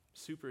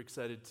Super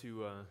excited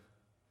to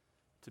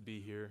be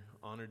here,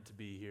 honored to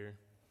be here.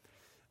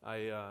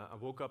 I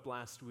woke up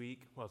last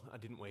week. Well, I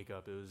didn't wake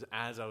up. It was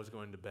as I was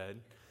going to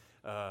bed.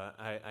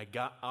 I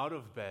got out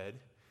of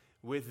bed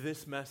with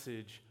this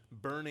message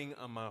burning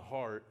on my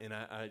heart, and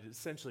I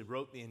essentially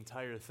wrote the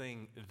entire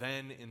thing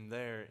then and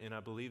there, and I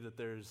believe that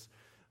there's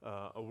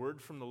a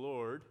word from the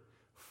Lord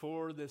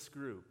for this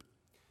group.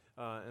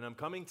 And I'm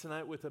coming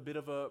tonight with a bit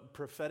of a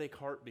prophetic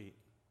heartbeat,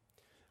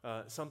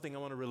 something I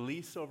want to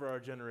release over our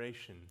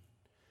generation.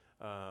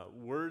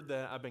 Word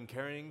that I've been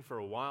carrying for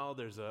a while.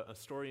 There's a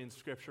story in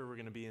Scripture. We're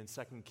going to be in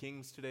 2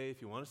 Kings today,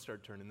 if you want to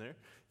start turning there.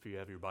 If you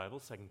have your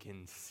Bible, 2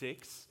 Kings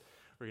 6,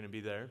 we're going to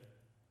be there.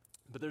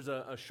 But there's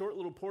a short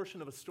little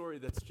portion of a story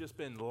that's just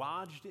been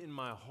lodged in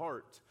my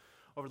heart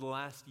over the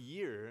last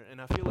year, and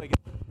I feel like,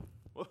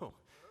 whoa,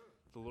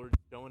 the Lord's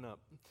showing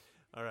up.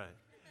 All right.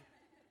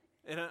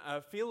 And I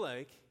feel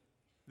like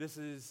this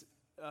is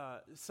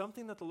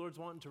something that the Lord's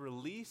wanting to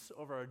release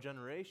over our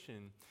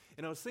generation.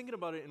 And I was thinking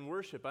about it in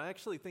worship. I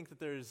actually think that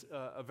there's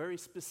a very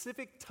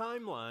specific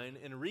timeline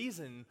and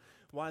reason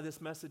why this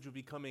message will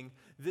be coming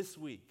this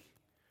week,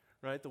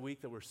 right? The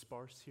week that we're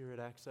sparse here at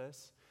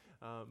Access.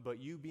 But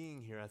you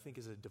being here, I think,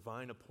 is a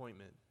divine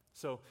appointment.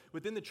 So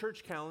within the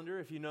church calendar,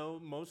 if you know,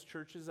 most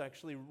churches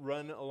actually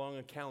run along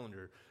a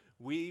calendar.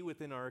 We,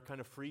 within our kind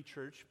of free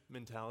church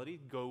mentality,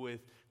 go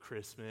with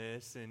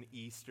Christmas and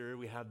Easter.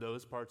 We have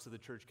those parts of the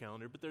church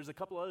calendar, but there's a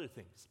couple other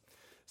things.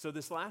 So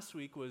this last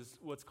week was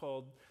what's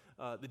called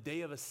the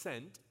Day of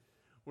Ascent,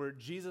 where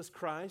Jesus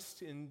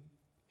Christ in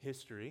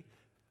history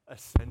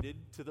ascended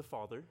to the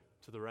Father,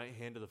 to the right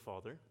hand of the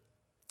Father.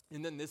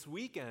 And then this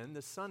weekend,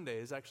 this Sunday,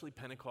 is actually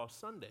Pentecost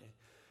Sunday,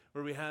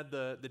 where we had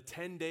the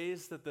 10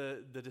 days that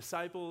the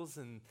disciples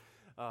and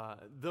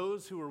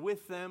those who were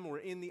with them were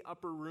in the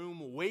upper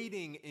room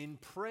waiting and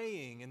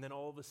praying, and then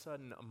all of a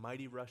sudden a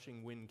mighty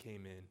rushing wind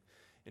came in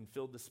and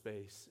filled the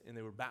space, and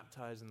they were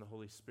baptized in the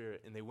Holy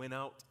Spirit, and they went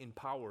out in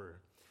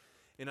power.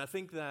 And I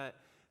think that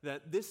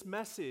this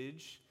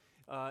message,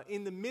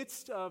 in the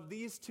midst of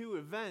these two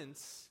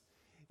events,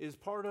 is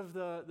part of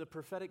the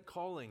prophetic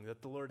calling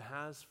that the Lord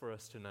has for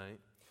us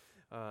tonight.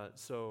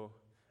 So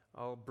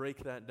I'll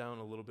break that down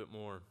a little bit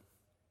more.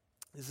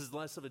 This is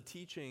less of a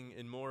teaching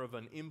and more of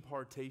an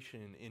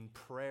impartation in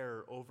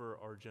prayer over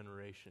our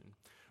generation.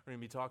 We're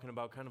going to be talking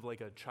about kind of like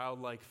a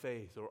childlike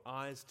faith, or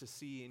eyes to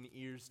see and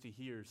ears to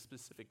hear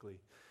specifically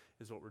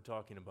is what we're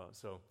talking about.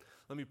 So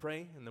let me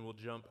pray, and then we'll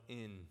jump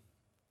in.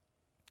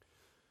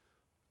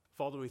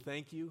 Father, we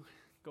thank you.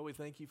 God, we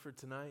thank you for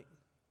tonight.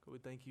 God, we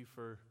thank you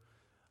for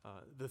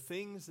the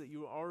things that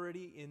you are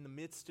already in the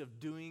midst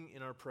of doing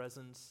in our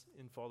presence.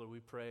 And Father,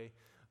 we pray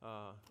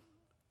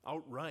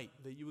outright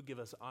that you would give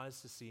us eyes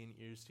to see and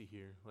ears to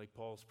hear, like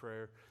Paul's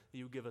prayer, that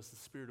you would give us the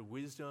spirit of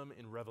wisdom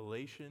and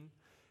revelation,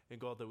 and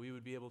God, that we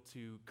would be able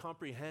to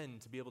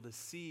comprehend, to be able to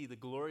see the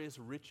glorious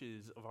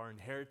riches of our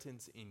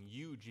inheritance in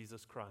you,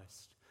 Jesus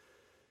Christ.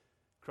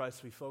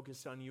 Christ, we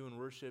focused on you in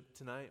worship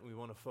tonight, and we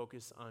want to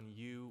focus on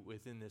you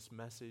within this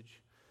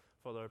message.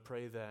 Father, I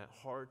pray that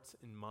hearts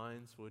and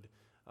minds would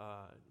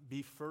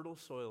be fertile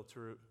soil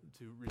to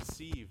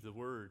receive the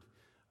word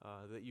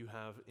that you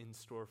have in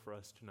store for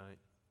us tonight.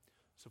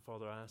 So,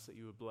 Father, I ask that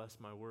you would bless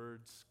my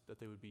words, that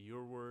they would be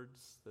your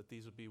words, that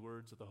these would be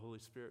words of the Holy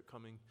Spirit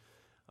coming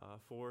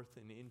forth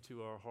and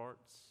into our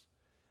hearts,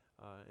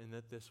 and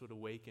that this would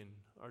awaken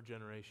our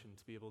generation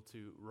to be able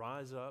to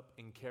rise up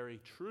and carry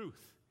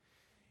truth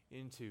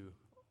into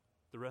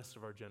the rest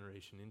of our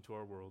generation, into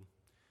our world.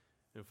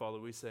 And, Father,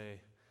 we say,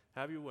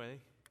 have your way.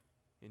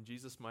 In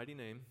Jesus' mighty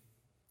name,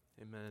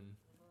 amen.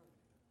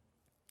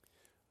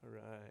 All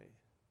right.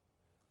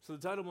 So the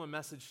title of my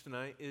message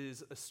tonight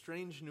is A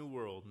Strange New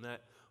World, and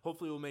that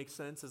hopefully will make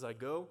sense as I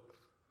go.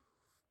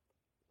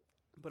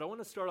 But I want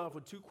to start off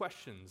with two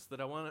questions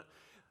that I want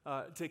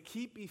to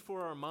keep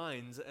before our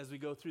minds as we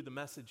go through the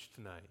message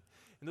tonight.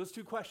 And those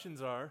two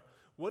questions are,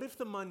 what if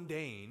the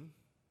mundane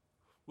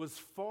was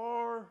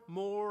far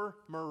more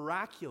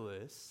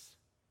miraculous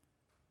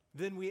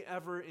than we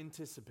ever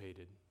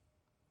anticipated?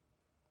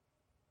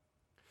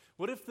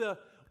 What if the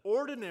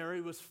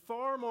ordinary was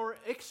far more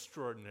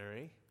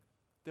extraordinary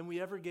than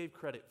we ever gave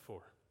credit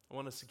for? I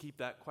want us to keep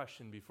that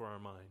question before our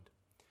mind.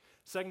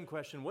 Second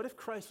question, what if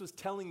Christ was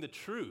telling the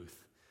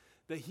truth,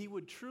 that he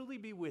would truly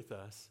be with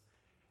us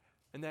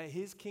and that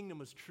his kingdom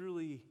was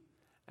truly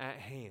at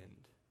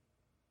hand?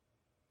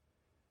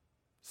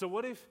 So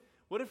what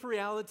if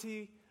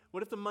reality,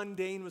 what if the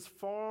mundane was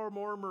far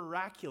more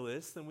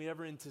miraculous than we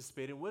ever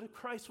anticipated? What if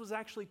Christ was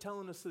actually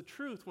telling us the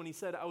truth when he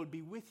said, I would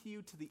be with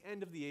you to the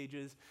end of the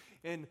ages,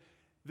 and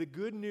the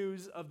good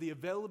news of the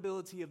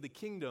availability of the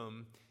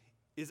kingdom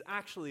is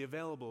actually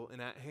available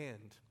and at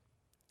hand?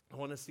 I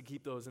want us to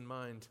keep those in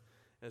mind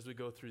as we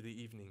go through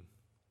the evening.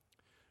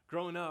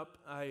 Growing up,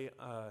 I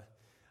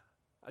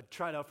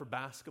tried out for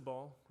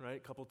basketball, right, a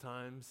couple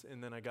times,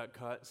 and then I got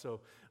cut.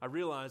 So I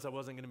realized I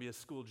wasn't going to be a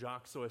school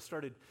jock, so I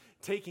started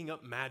taking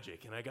up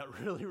magic, and I got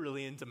really,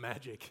 really into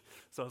magic.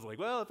 So I was like,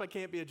 well, if I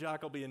can't be a jock,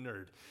 I'll be a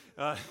nerd.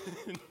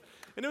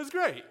 And it was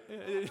great.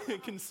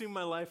 It consumed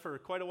my life for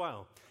quite a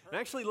while. And I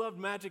actually loved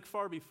magic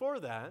far before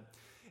that.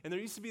 And there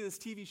used to be this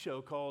TV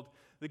show called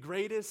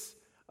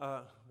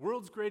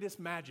World's Greatest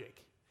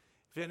Magic.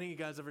 If any of you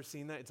guys ever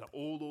seen that, it's an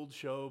old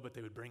show, but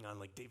they would bring on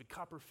like David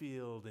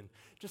Copperfield and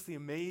just the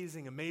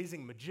amazing,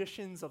 amazing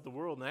magicians of the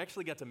world. And I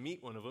actually got to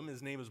meet one of them.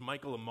 His name was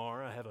Michael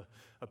Amar. I have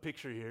a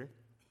picture here.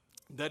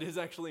 That is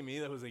actually me.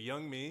 That was a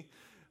young me,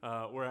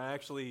 where I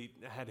actually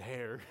had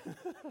hair.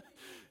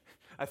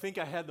 I think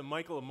I had the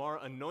Michael Amar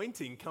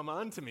anointing come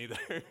on to me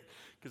there,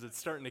 because it's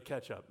starting to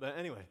catch up. But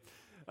anyway,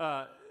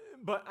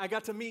 but I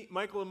got to meet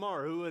Michael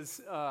Amar, who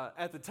was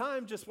at the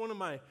time just one of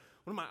my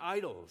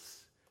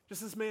idols.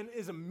 Just this man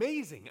is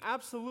amazing,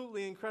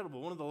 absolutely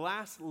incredible. One of the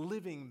last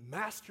living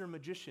master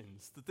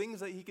magicians. The things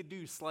that he could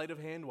do sleight of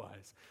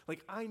hand-wise.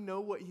 Like, I know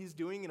what he's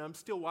doing, and I'm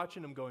still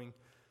watching him going,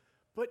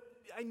 but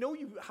I know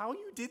how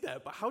you did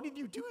that, but how did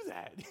you do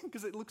that?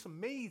 Because it looks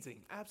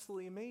amazing,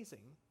 absolutely amazing.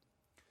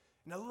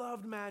 And I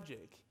loved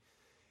magic.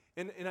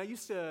 And I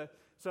used to,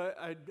 so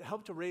I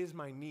helped to raise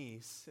my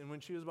niece, and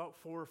when she was about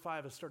 4 or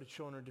 5, I started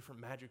showing her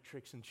different magic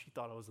tricks, and she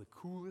thought I was the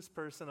coolest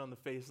person on the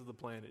face of the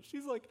planet.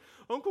 She's like,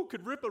 Uncle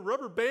could rip a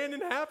rubber band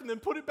in half and then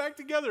put it back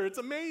together. It's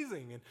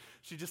amazing. And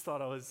she just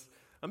thought I was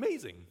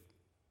amazing.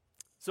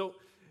 So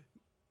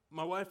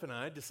my wife and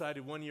I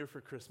decided one year for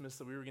Christmas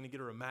that we were going to get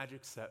her a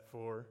magic set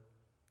for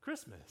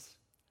Christmas.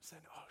 I said,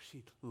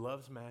 she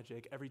loves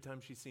magic. Every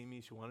time she sees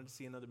me, she wanted to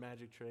see another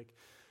magic trick.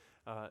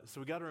 So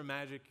we got her a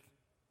magic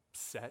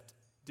set,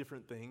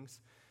 different things.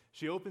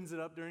 She opens it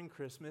up during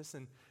Christmas,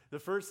 and the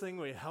first thing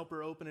we help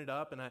her open it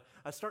up, and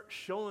I start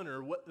showing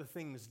her what the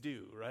things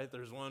do, right?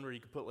 There's one where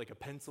you could put like a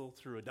pencil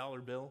through a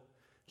dollar bill.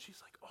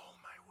 She's like, oh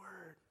my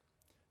word.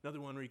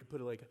 Another one where you could put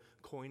like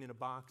a coin in a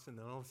box, and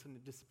then all of a sudden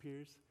it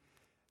disappears.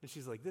 And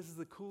she's like, this is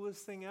the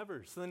coolest thing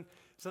ever. So then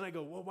I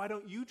go, well, why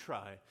don't you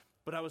try?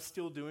 But I was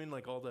still doing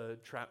like all the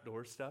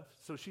trapdoor stuff.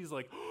 So she's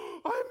like,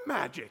 I'm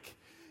magic.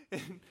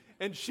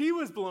 And she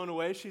was blown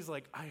away. She's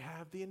like, I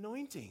have the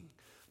anointing.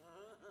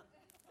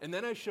 And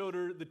then I showed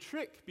her the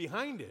trick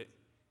behind it,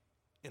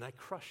 and I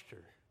crushed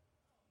her.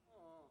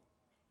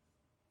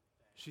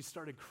 She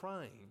started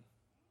crying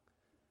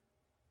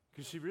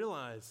because she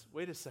realized,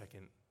 wait a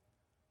second,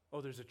 oh,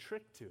 there's a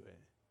trick to it.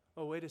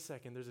 Oh, wait a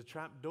second, there's a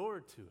trap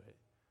door to it.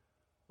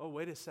 Oh,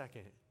 wait a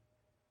second.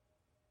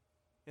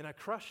 And I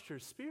crushed her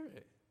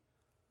spirit.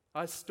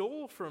 I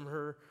stole from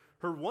her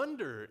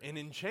wonder and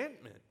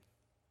enchantment.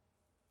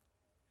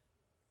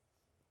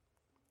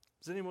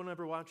 Has anyone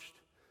ever watched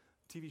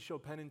TV show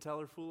Penn and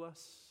Teller Fool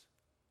Us?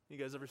 You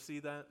guys ever see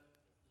that?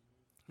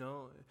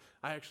 No?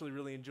 I actually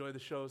really enjoy the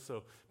show.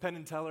 So Penn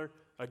and Teller,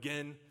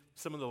 again,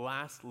 some of the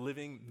last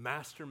living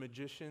master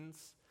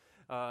magicians,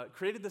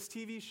 created this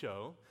TV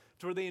show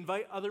to where they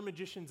invite other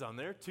magicians on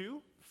there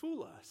to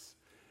fool us.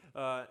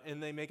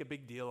 And they make a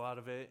big deal out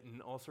of it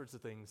and all sorts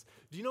of things.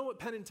 Do you know what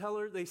Penn and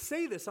Teller, they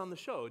say this on the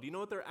show. Do you know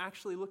what they're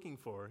actually looking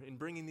for in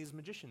bringing these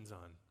magicians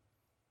on?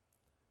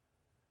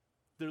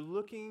 They're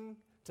looking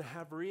to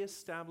have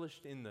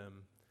reestablished in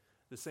them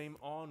the same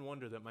awe and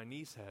wonder that my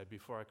niece had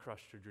before I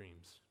crushed her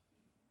dreams.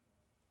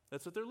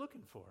 That's what they're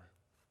looking for.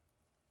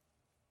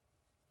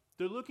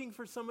 They're looking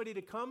for somebody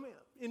to come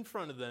in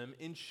front of them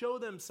and show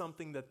them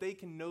something that they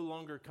can no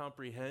longer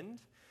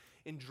comprehend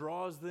and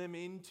draws them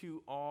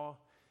into awe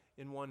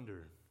and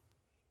wonder.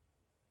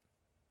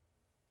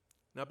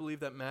 And I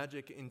believe that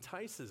magic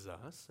entices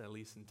us, at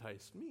least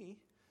enticed me,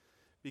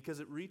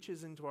 because it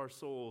reaches into our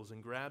souls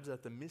and grabs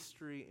at the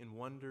mystery and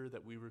wonder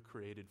that we were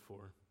created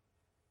for.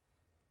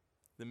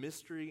 The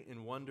mystery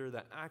and wonder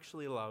that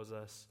actually allows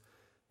us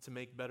to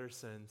make better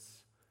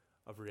sense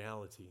of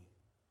reality.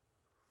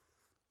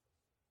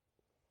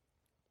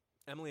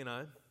 Emily and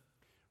I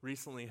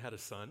recently had a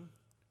son,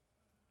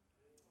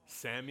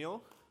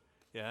 Samuel.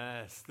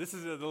 Yes, this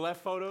is the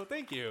left photo.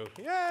 Thank you.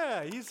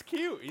 Yeah, he's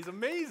cute. He's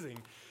amazing.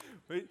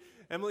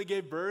 Emily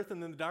gave birth,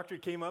 and then the doctor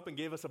came up and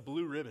gave us a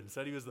blue ribbon.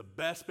 Said he was the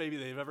best baby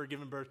they've ever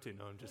given birth to.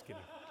 No, I'm just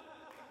kidding.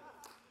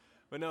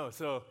 But no,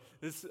 so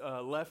this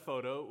left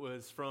photo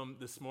was from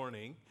this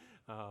morning.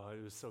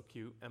 It was so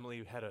cute.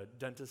 Emily had a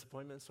dentist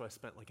appointment, so I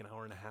spent like an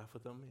hour and a half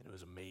with him, and it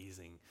was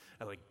amazing.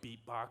 I like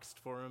beatboxed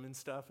for him and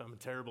stuff. I'm a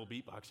terrible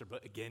beatboxer,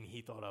 but again,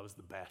 he thought I was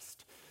the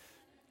best.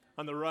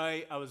 On the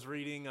right, I was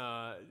reading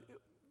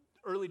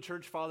early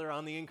church father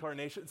on the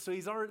incarnation. So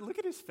he's already, look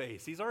at his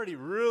face. He's already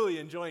really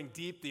enjoying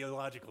deep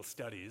theological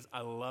studies.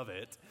 I love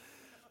it.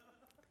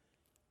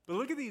 But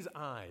look at these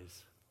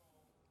eyes.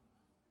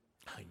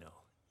 I know,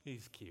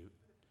 he's cute.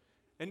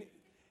 And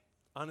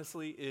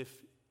honestly,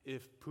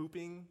 if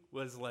pooping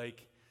was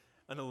like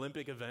an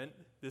Olympic event,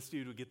 this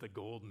dude would get the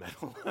gold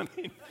medal. I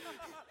mean,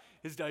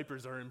 his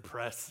diapers are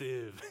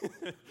impressive.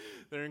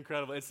 They're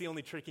incredible. It's the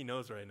only trick he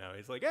knows right now.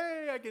 He's like,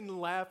 hey, I can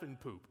laugh and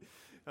poop,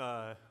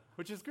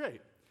 which is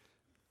great.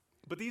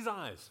 But these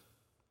eyes,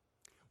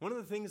 one of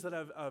the things that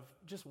I've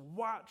just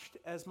watched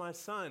as my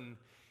son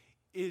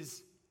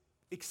is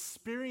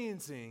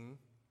experiencing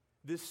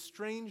this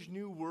strange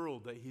new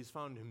world that he's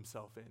found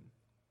himself in.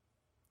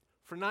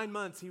 For 9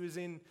 months, he was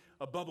in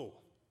a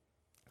bubble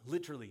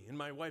literally in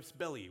my wife's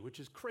belly, which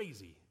is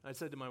crazy. I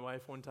said to my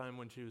wife one time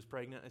when she was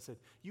pregnant, I said,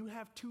 you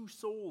have 2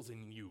 souls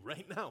in you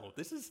right now.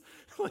 This is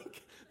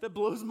like, that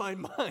blows my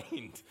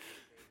mind,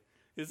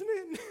 isn't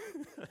it?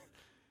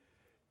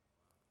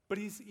 But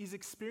he's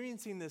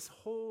experiencing this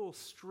whole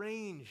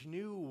strange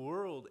new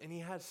world, and he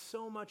has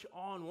so much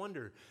awe and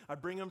wonder. I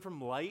bring him from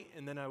light,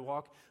 and then I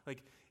walk,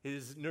 like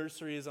his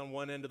nursery is on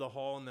one end of the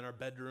hall, and then our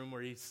bedroom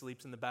where he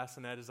sleeps in the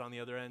bassinet is on the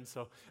other end.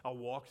 So I'll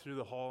walk through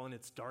the hall, and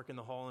it's dark in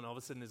the hall, and all of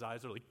a sudden his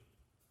eyes are like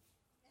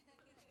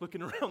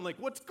looking around like,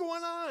 what's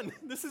going on?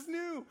 This is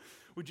new.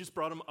 We just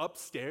brought him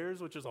upstairs,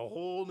 which is a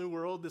whole new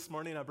world. This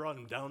morning I brought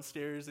him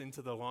downstairs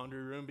into the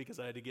laundry room because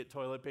I had to get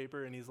toilet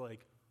paper, and he's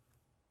like,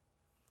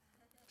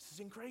 this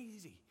isn't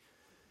crazy.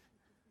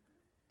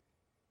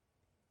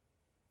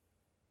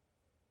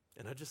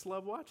 And I just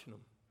love watching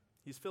him.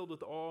 He's filled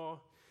with awe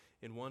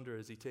and wonder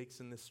as he takes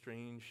in this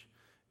strange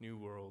new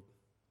world.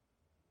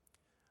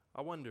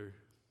 I wonder,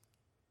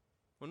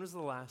 when was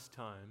the last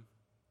time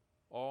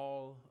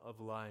all of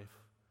life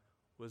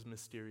was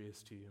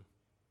mysterious to you?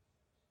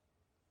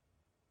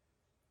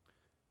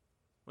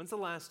 When's the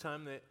last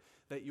time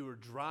that you were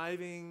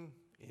driving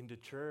into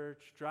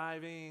church,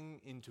 driving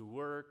into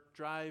work,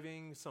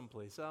 driving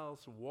someplace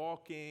else,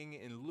 walking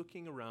and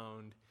looking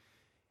around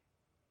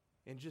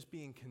and just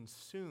being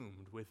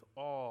consumed with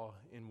awe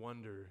and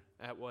wonder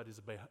at what is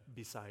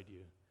beside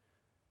you?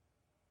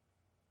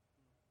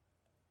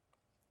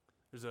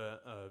 There's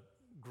a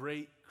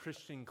great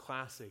Christian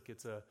classic.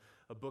 It's a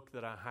book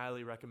that I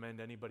highly recommend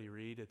anybody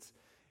read.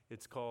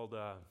 It's called,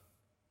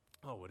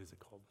 what is it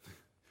called?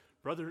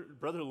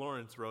 Brother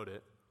Lawrence wrote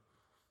it.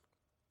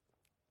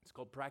 It's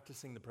called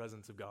Practicing the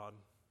Presence of God.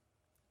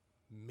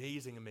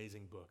 Amazing,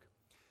 amazing book.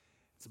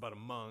 It's about a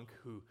monk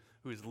who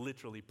is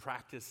literally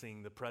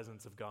practicing the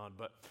presence of God.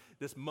 But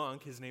this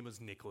monk, his name was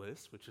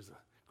Nicholas, which is a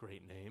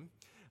great name,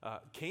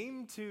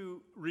 came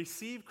to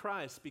receive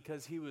Christ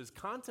because he was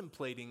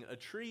contemplating a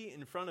tree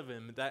in front of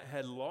him that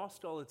had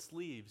lost all its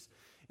leaves.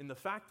 And the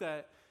fact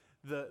that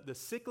the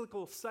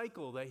cyclical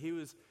cycle that he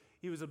was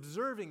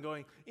observing,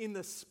 going, in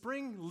the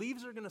spring,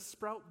 leaves are going to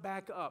sprout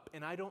back up,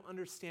 and I don't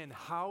understand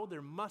how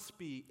there must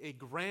be a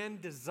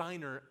grand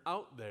designer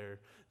out there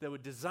that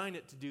would design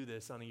it to do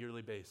this on a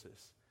yearly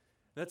basis.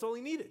 That's all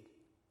he needed.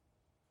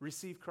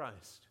 Receive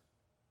Christ.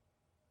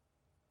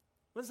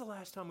 When's the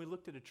last time we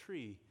looked at a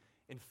tree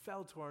and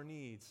fell to our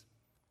knees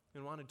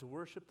and wanted to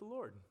worship the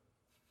Lord?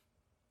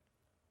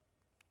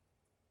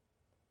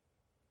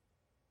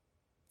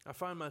 I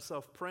find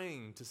myself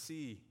praying to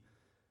see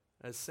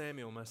as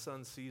Samuel, my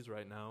son, sees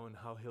right now and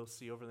how he'll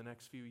see over the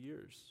next few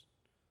years.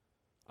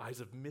 Eyes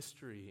of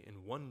mystery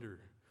and wonder.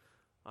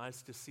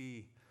 Eyes to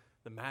see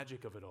the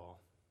magic of it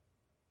all.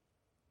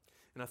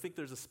 And I think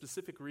there's a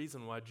specific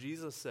reason why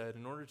Jesus said,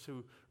 in order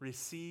to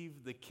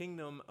receive the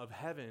kingdom of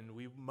heaven,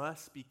 we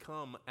must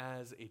become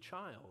as a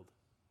child.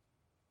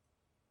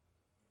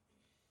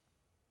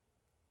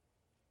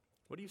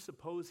 What do you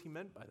suppose he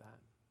meant by that?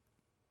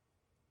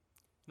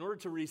 In order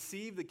to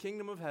receive the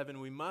kingdom of heaven,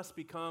 we must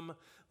become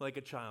like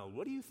a child.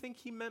 What do you think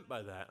he meant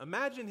by that?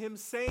 Imagine him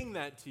saying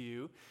that to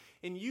you,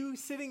 and you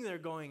sitting there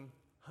going,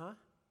 huh?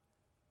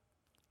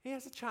 He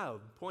has a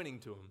child pointing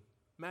to him.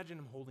 Imagine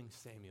him holding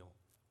Samuel.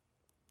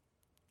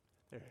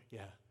 There, yeah.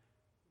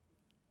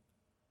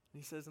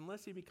 And he says,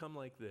 unless you become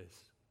like this,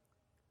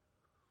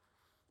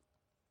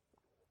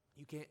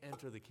 you can't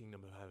enter the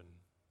kingdom of heaven.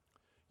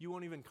 You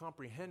won't even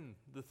comprehend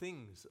the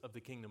things of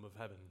the kingdom of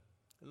heaven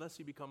unless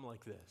you become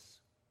like this.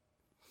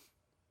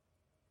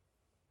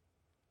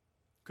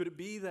 Could it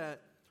be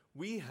that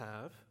we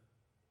have,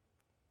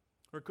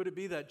 or could it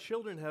be that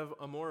children have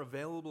a more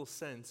available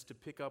sense to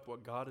pick up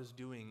what God is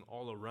doing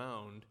all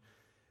around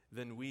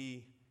than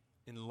we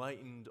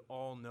enlightened,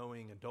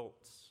 all-knowing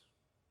adults?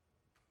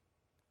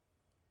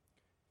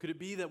 Could it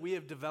be that we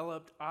have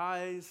developed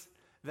eyes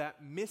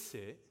that miss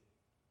it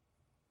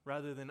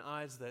rather than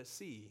eyes that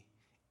see?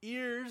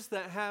 Ears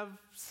that have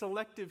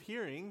selective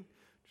hearing,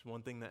 which is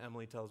one thing that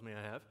Emily tells me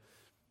I have,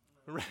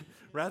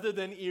 rather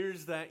than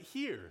ears that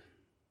hear?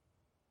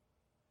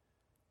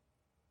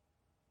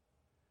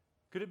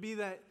 Could it be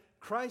that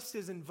Christ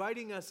is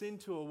inviting us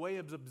into a way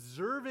of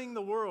observing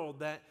the world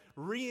that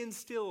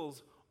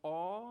reinstills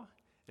awe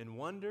and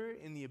wonder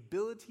and the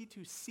ability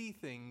to see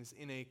things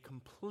in a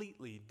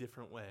completely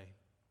different way?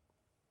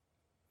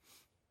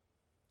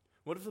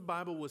 What if the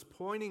Bible was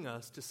pointing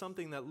us to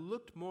something that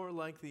looked more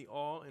like the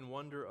awe and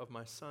wonder of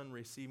my son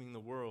receiving the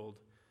world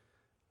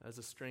as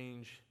a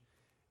strange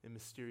and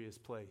mysterious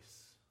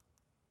place?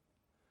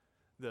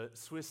 The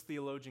Swiss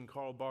theologian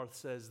Karl Barth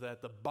says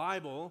that the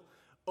Bible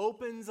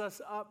opens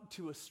us up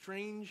to a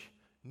strange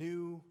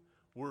new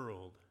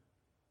world,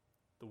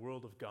 the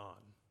world of God.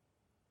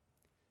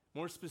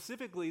 More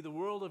specifically, the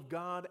world of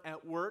God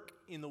at work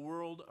in the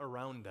world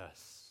around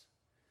us.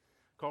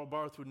 Karl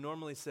Barth would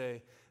normally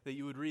say that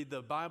you would read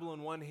the Bible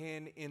in one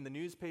hand and the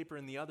newspaper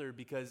in the other,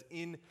 because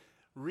in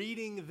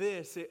reading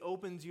this, it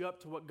opens you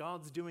up to what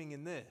God's doing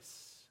in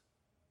this.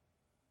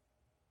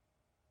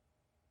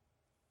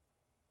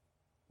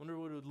 Wonder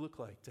what it would look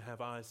like to have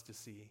eyes to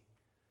see,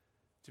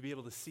 to be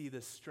able to see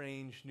this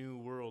strange new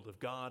world of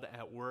God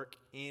at work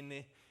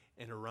in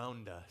and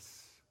around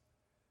us.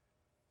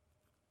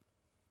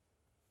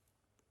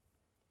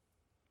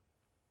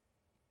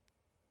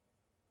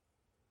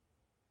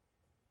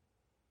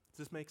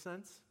 Does this make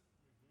sense?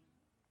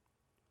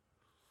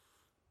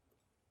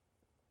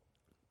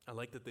 I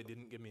like that they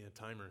didn't give me a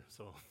timer,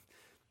 so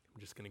I'm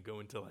just going to go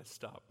until I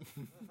stop.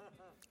 5 hours.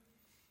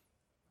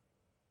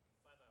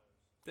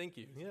 Thank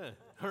you. Yeah.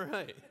 All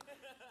right.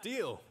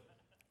 Deal.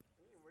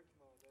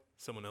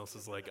 Someone else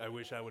is like, I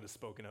wish I would have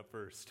spoken up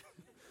first.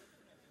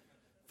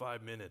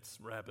 5 minutes.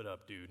 Wrap it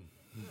up, dude.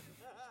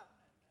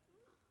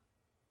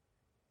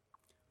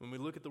 When we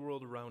look at the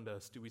world around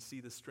us, do we see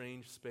the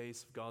strange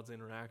space of God's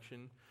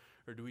interaction,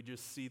 or do we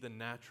just see the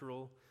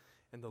natural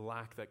and the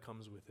lack that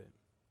comes with it?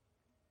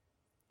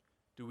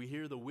 Do we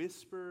hear the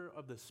whisper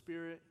of the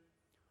Spirit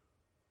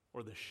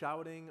or the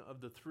shouting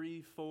of the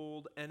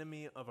threefold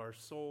enemy of our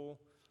soul,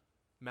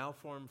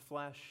 malformed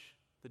flesh,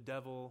 the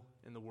devil,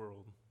 and the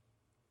world?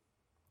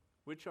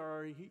 Which are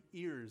our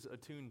ears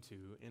attuned to,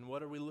 and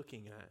what are we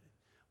looking at?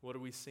 What are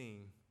we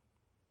seeing?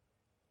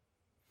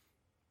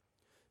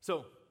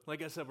 So,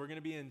 like I said, we're going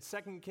to be in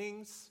 2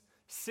 Kings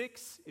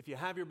 6. If you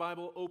have your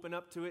Bible, open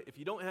up to it. If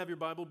you don't have your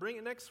Bible, bring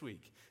it next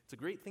week. It's a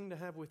great thing to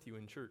have with you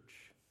in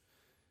church.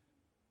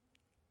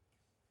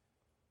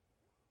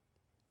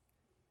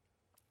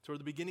 So, at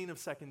the beginning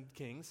of 2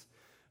 Kings,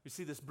 we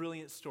see this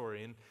brilliant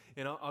story,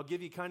 and I'll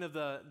give you kind of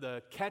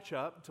the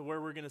catch-up to where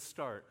we're going to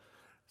start.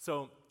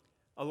 So,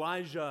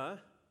 Elijah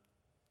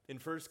in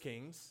 1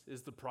 Kings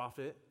is the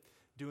prophet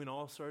doing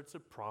all sorts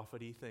of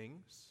prophet-y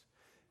things.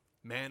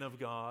 Man of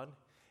God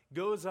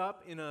goes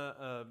up in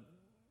a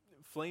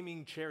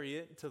flaming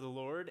chariot to the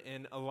Lord,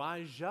 and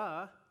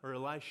Elisha,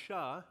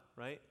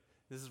 right?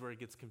 This is where it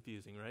gets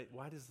confusing, right?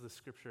 Why does the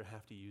scripture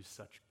have to use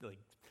such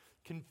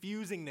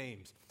confusing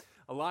names?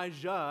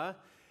 Elijah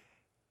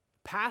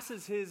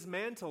passes his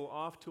mantle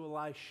off to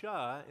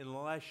Elisha, and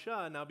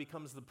Elisha now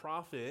becomes the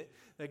prophet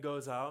that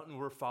goes out, and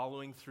we're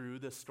following through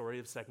the story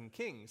of 2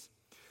 Kings.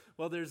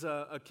 Well, there's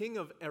a king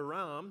of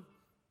Aram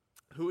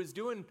who is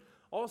doing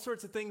all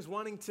sorts of things,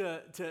 wanting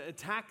to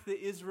attack the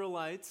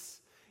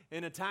Israelites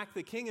and attack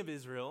the king of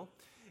Israel,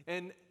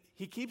 and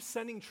he keeps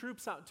sending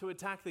troops out to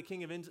attack the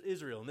king of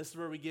Israel, and this is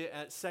where we get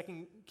at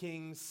 2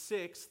 Kings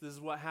 6. This is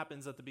what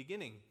happens at the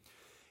beginning.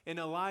 And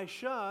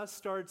Elisha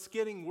starts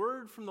getting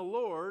word from the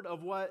Lord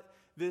of what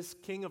this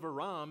king of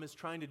Aram is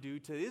trying to do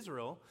to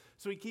Israel.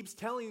 So he keeps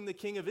telling the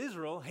king of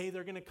Israel, hey,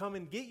 they're going to come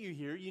and get you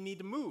here. You need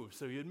to move.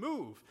 So he'd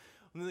move.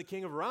 And then the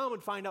king of Aram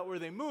would find out where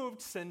they moved,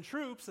 send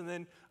troops, and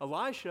then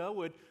Elisha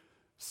would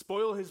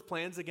spoil his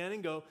plans again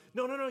and go,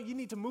 no, you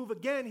need to move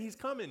again. He's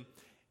coming.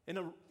 And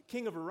the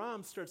king of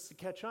Aram starts to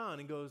catch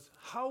on and goes,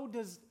 how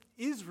does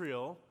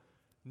Israel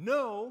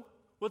know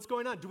what's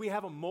going on? Do we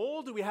have a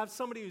mole? Do we have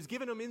somebody who's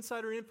giving them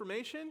insider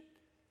information?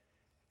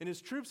 And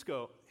his troops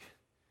go,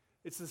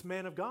 it's this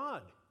man of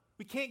God.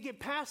 We can't get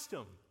past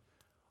him.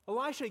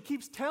 Elisha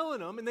keeps telling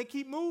them, and they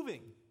keep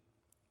moving.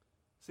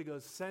 So he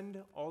goes, send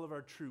all of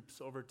our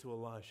troops over to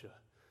Elisha.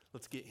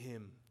 Let's get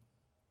him.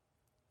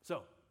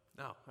 So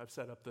now I've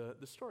set up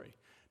the story.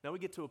 Now we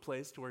get to a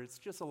place to where it's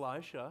just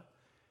Elisha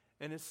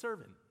and his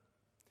servant.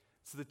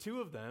 So the two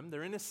of them,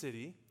 they're in a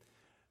city.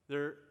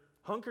 They're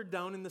hunkered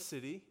down in the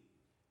city.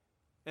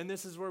 And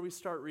this is where we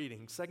start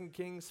reading, 2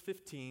 Kings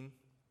 15.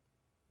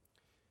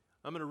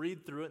 I'm going to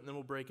read through it, and then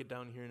we'll break it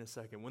down here in a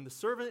second. When the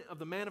servant of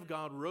the man of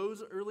God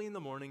rose early in the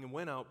morning and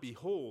went out,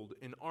 behold,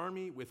 an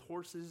army with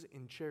horses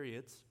and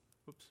chariots.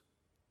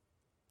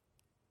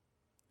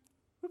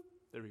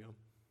 There we go.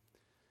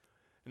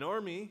 An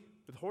army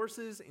with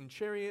horses and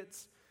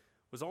chariots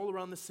was all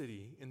around the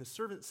city, and the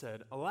servant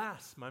said,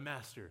 alas, my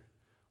master,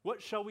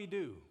 what shall we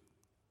do?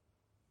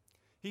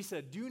 He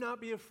said, do not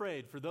be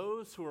afraid, for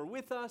those who are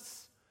with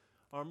us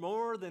are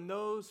more than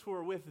those who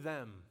are with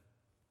them.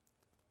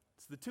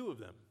 It's the two of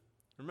them.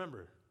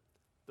 Remember,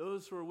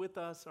 those who are with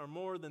us are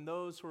more than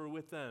those who are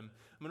with them.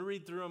 I'm going to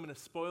read through, I'm going to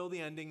spoil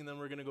the ending, and then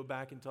we're going to go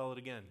back and tell it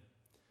again.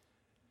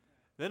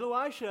 Then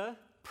Elisha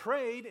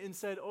prayed and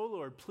said, O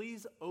Lord,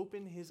 please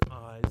open his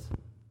eyes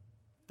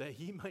that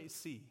he might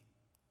see.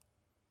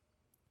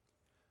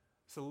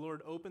 So the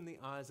Lord opened the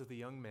eyes of the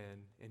young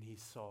man, and he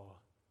saw.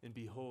 And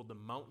behold, the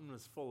mountain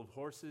was full of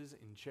horses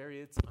and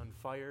chariots on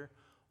fire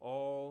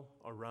all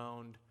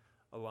around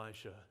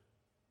Elisha.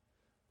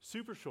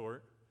 Super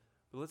short,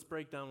 but let's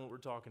break down what we're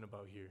talking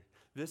about here.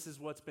 This is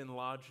what's been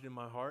lodged in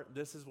my heart.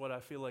 This is what I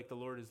feel like the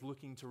Lord is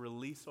looking to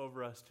release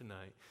over us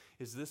tonight,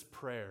 is this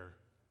prayer.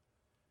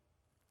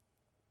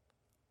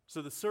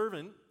 So the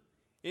servant,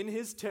 in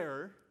his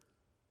terror,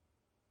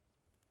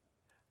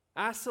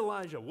 asks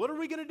Elijah, what are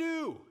we going to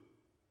do?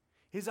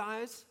 His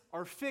eyes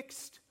are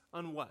fixed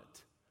on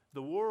what?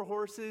 The war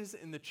horses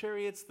and the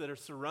chariots that are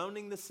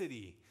surrounding the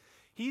city.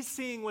 He's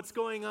seeing what's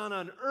going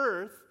on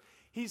earth.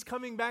 He's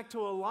coming back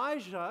to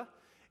Elijah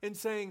and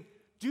saying,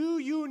 do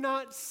you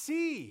not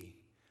see?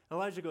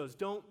 Elijah goes,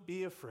 don't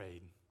be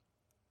afraid.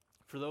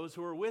 For those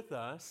who are with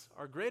us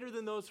are greater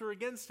than those who are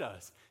against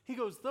us. He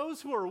goes,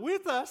 those who are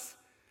with us?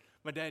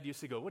 My dad used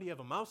to go, what, do you have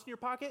a mouse in your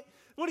pocket?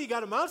 What, do you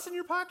got a mouse in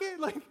your pocket?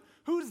 Like,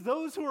 who's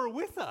those who are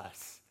with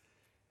us?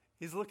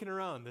 He's looking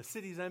around. The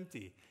city's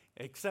empty,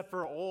 except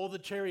for all the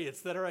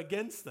chariots that are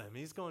against them.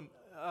 He's going,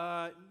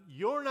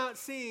 you're not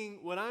seeing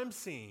what I'm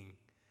seeing.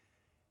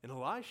 And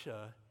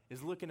Elisha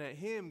is looking at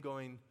him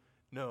going,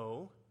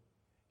 no,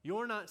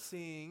 you're not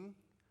seeing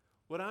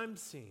what I'm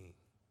seeing.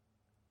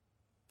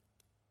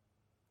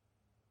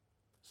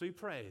 So he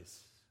prays.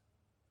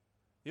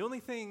 The only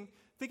thing,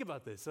 think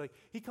about this, like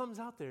he comes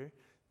out there,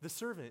 the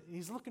servant,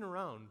 he's looking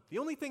around. The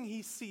only thing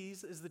he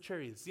sees is the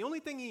chariots. The only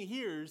thing he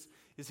hears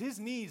is his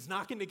knees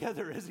knocking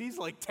together as he's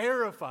like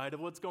terrified of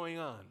what's going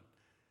on.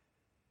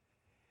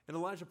 And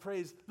Elijah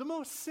prays the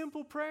most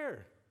simple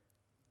prayer.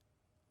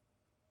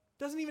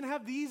 Doesn't even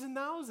have these and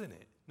thous in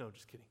it. No,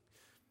 just kidding.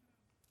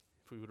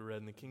 If we would have read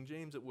in the King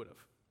James, it would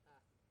have.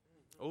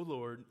 O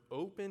Lord,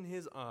 open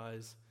his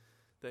eyes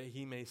that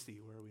he may see.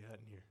 Where are we at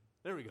in here?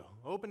 There we go.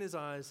 Open his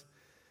eyes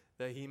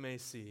that he may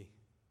see.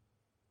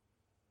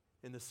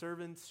 And the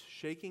servant's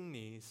shaking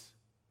knees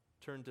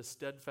turned to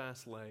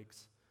steadfast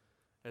legs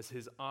as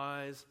his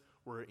eyes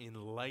were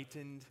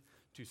enlightened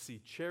to see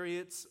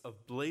chariots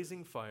of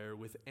blazing fire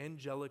with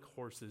angelic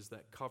horses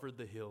that covered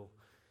the hill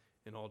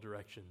in all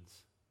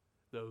directions,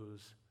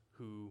 those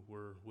who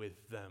were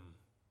with them.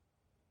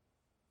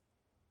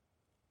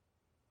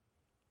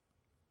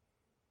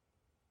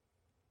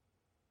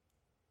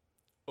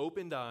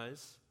 Opened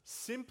eyes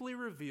simply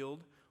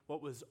revealed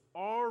what was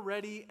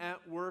already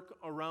at work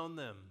around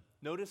them.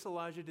 Notice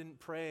Elijah didn't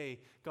pray,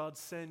 God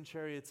send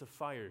chariots of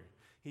fire.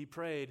 He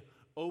prayed,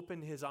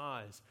 open his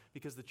eyes,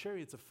 because the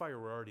chariots of fire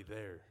were already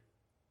there.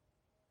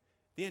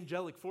 The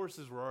angelic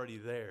forces were already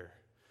there,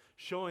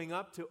 showing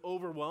up to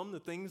overwhelm the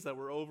things that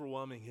were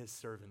overwhelming his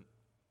servant.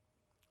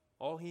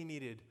 All he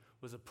needed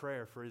was a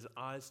prayer for his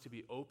eyes to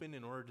be open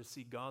in order to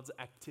see God's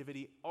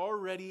activity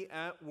already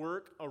at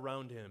work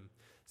around him.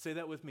 Say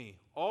that with me.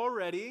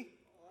 Already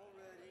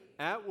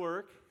at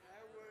work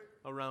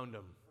around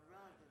him.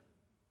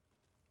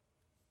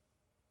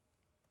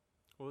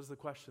 What was the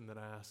question that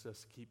I asked us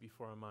to keep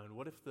before our mind?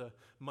 What if the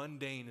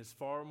mundane is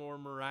far more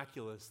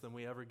miraculous than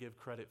we ever give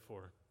credit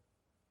for?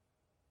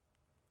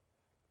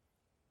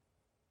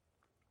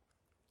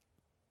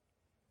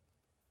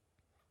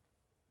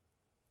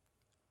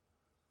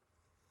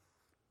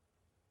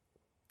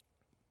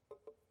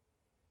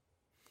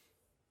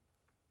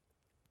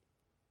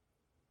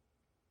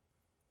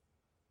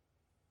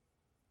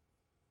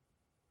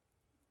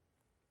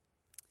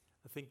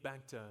 I think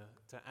back to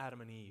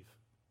Adam and Eve.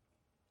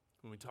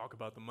 When we talk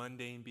about the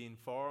mundane being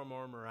far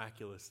more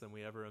miraculous than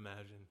we ever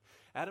imagined.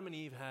 Adam and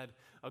Eve had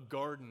a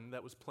garden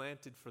that was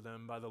planted for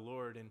them by the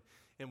Lord.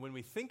 And when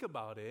we think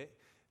about it,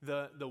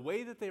 the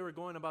way that they were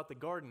going about the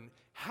garden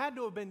had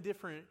to have been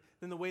different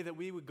than the way that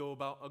we would go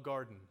about a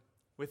garden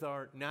with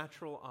our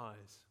natural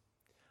eyes.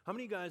 How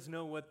many of you guys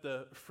know what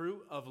the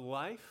fruit of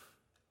life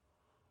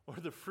or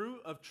the fruit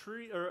of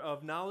tree or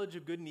of knowledge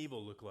of good and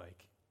evil look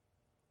like?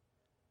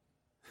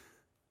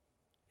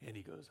 And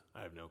he goes,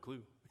 I have no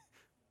clue.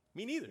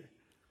 Me neither.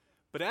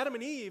 But Adam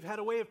and Eve had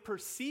a way of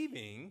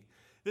perceiving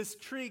this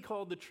tree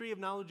called the tree of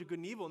knowledge of good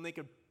and evil, and they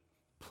could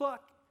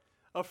pluck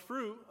a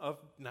fruit of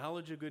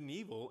knowledge of good and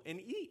evil and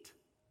eat.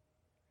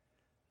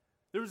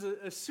 There was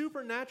a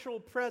supernatural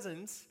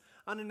presence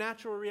on a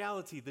natural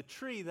reality, the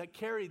tree that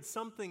carried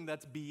something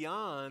that's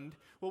beyond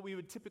what we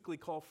would typically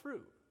call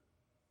fruit.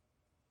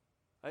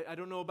 I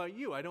don't know about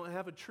you. I don't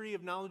have a tree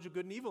of knowledge of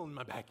good and evil in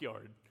my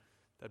backyard.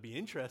 That'd be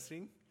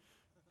interesting.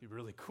 Be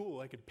really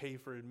cool. I could pay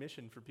for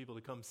admission for people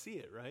to come see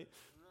it, right?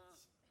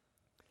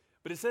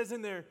 But it says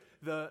in there,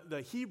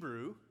 the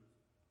Hebrew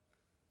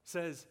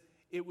says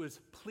it was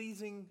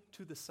pleasing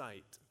to the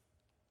sight.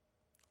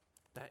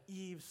 That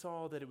Eve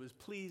saw that it was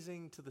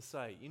pleasing to the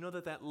sight. You know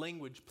that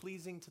language,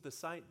 pleasing to the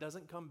sight,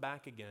 doesn't come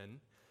back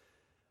again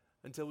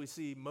until we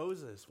see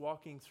Moses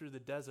walking through the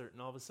desert,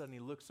 and all of a sudden he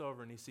looks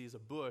over and he sees a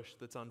bush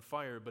that's on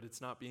fire, but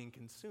it's not being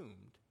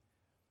consumed.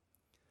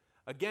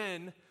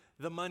 Again,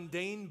 the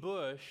mundane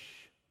bush,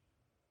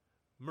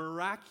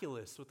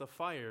 miraculous with a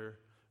fire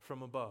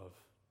from above.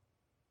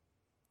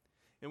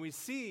 And we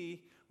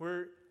see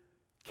where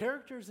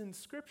characters in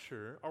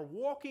Scripture are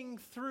walking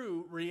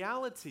through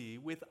reality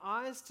with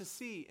eyes to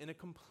see in a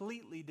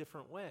completely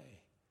different way.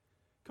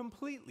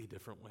 Completely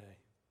different way.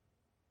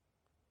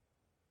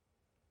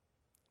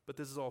 But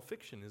this is all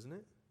fiction, isn't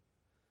it?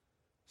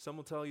 Some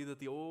will tell you that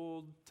the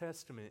Old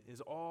Testament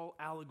is all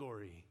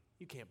allegory.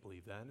 You can't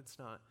believe that. It's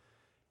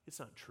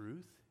not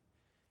truth.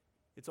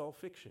 It's all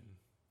fiction.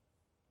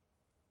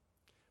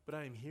 But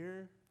I am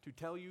here to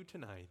tell you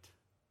tonight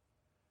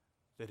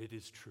that it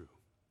is true.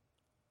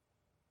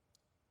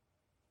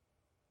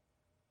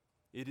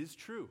 It is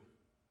true.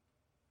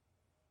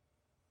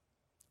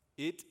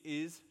 It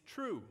is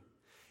true.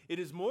 It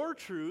is more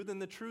true than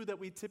the true that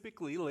we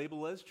typically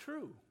label as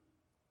true.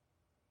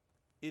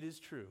 It is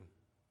true.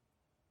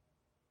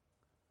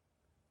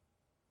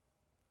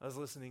 I was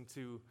listening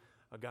to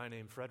a guy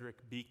named Frederick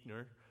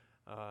Buechner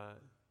a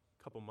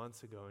couple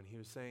months ago, and he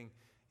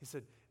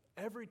said,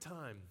 every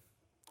time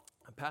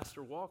A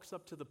pastor walks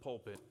up to the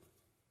pulpit.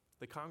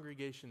 The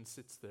congregation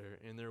sits there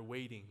and they're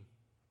waiting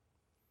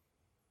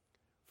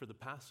for the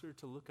pastor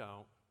to look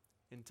out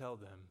and tell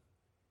them,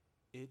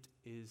 it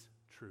is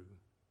true.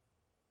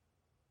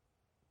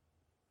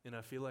 And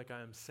I feel like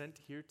I am sent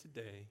here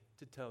today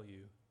to tell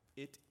you,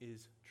 it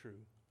is true.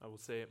 I will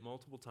say it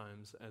multiple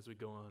times as we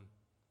go on.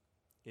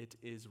 It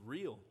is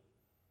real.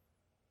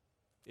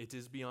 It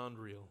is beyond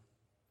real.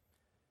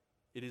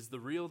 It is the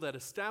real that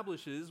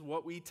establishes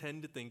what we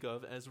tend to think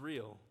of as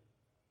real.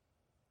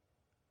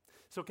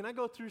 So can I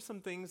go through some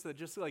things that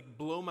just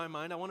blow my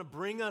mind? I want to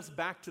bring us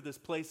back to this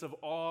place of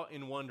awe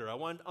and wonder. I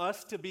want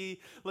us to be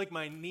like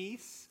my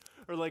niece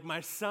or like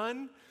my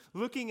son,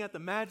 looking at the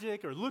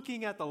magic or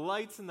looking at the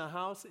lights in the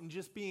house and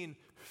just being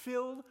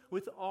filled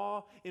with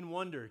awe and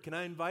wonder. Can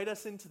I invite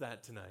us into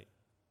that tonight?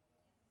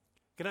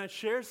 Can I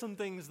share some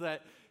things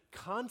that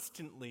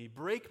constantly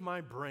break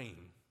my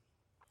brain?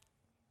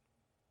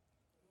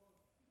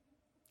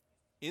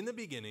 In the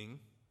beginning,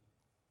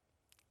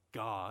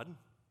 God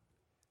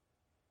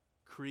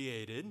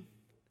created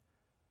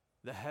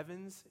the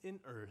heavens and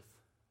earth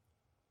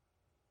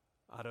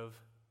out of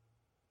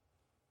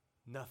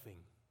nothing.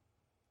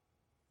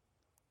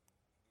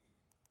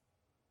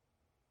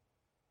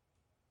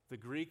 The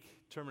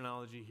Greek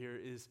terminology here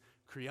is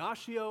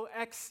creatio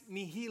ex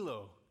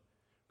nihilo,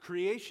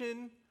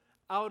 creation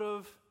out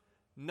of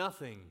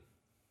nothing.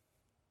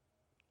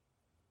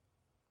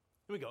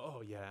 And we go,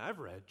 oh yeah, I've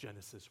read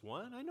Genesis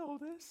 1, I know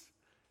this.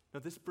 Now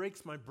this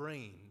breaks my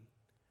brain,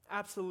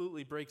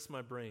 absolutely breaks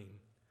my brain.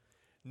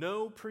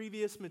 No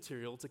previous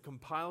material to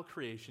compile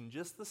creation,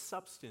 just the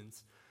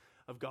substance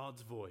of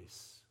God's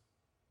voice.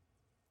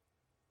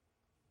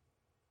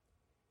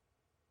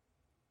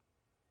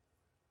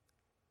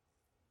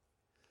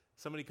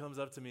 Somebody comes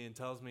up to me and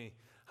tells me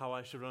how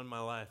I should run my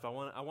life. I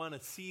want to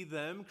see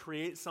them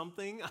create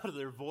something out of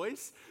their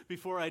voice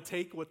before I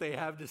take what they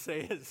have to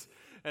say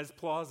as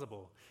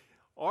plausible.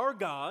 Our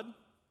God,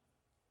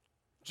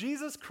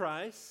 Jesus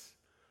Christ,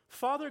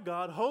 Father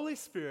God, Holy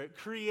Spirit,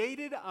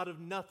 created out of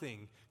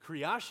nothing.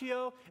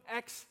 Creatio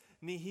ex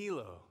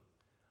nihilo.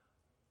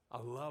 I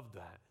love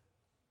that.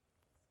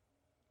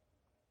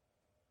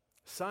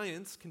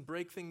 Science can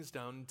break things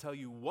down and tell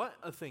you what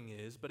a thing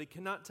is, but it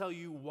cannot tell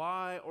you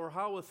why or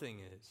how a thing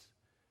is.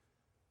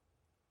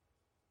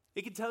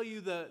 It can tell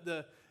you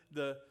the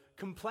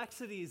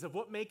complexities of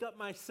what make up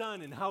my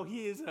son and how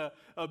he is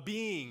a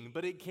being,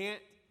 but it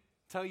can't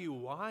tell you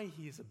why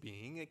he's a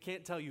being. It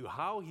can't tell you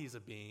how he's a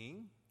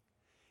being.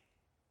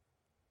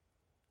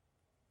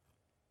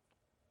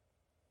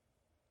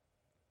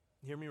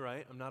 Hear me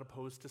right, I'm not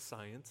opposed to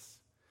science.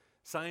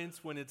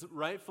 Science, when it's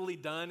rightfully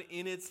done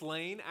in its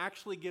lane,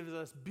 actually gives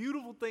us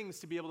beautiful things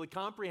to be able to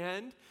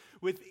comprehend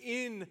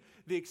within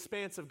the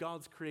expanse of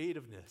God's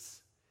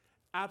creativeness.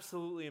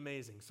 Absolutely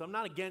amazing. So I'm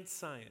not against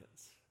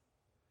science.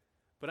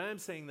 But I am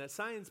saying that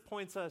science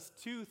points us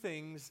to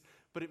things,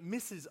 but it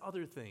misses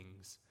other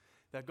things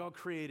that God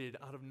created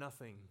out of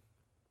nothing.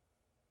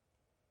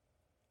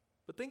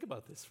 But think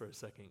about this for a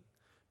second.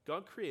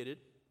 God created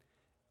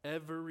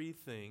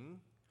everything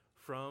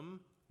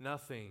from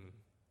nothing.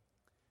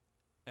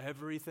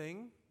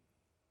 Everything?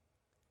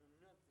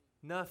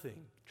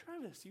 Nothing.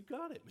 Travis, you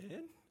got it,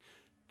 man.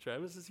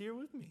 Travis is here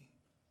with me.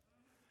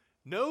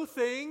 No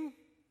thing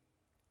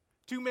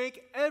to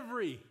make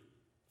everything.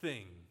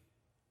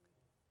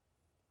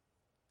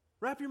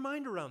 Wrap your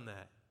mind around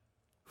that.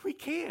 We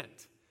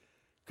can't.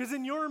 Because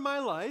in your and my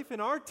life,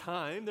 in our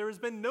time, there has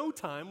been no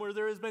time where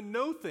there has been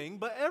no thing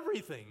but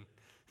everything.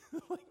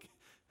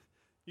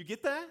 You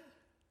get that?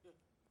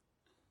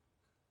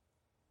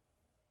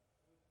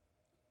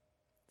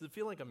 Does it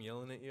feel like I'm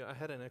yelling at you? I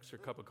had an extra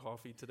cup of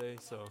coffee today,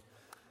 so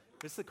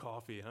it's the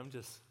coffee. I love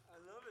it.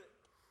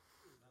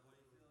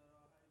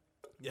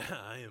 Yeah,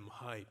 I am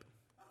hype.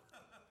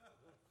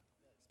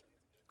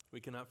 We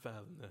cannot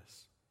fathom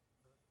this.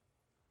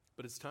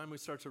 But it's time we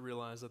start to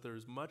realize that there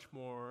is much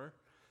more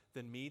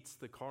than meets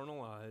the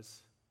carnal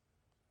eyes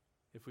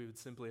if we would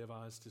simply have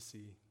eyes to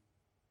see.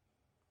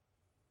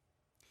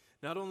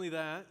 Not only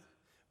that,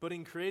 but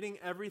in creating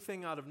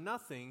everything out of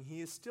nothing,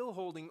 he is still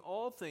holding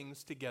all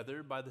things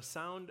together by the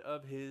sound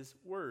of his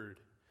word,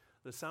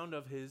 the sound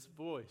of his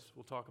voice.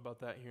 We'll talk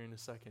about that here in a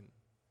second.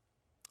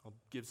 I'll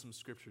give some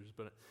scriptures,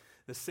 but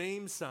the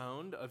same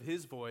sound of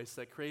his voice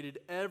that created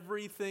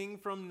everything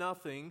from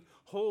nothing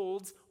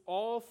holds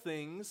all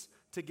things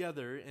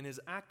together and is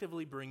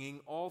actively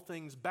bringing all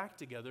things back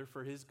together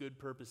for his good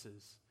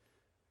purposes.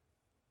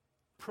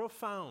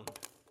 Profound.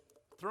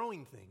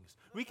 Throwing things.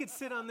 We could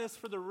sit on this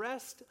for the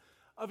rest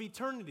of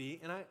eternity,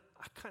 and I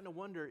kind of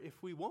wonder if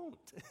we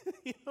won't.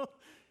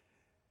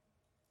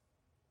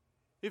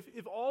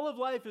 If all of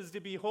life is to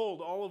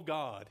behold all of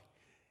God,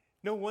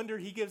 no wonder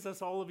he gives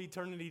us all of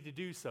eternity to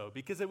do so,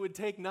 because it would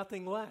take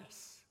nothing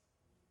less.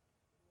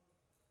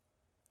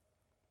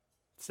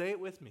 Say it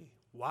with me.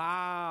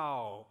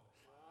 Wow.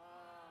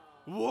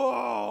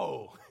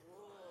 Whoa.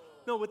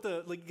 No, with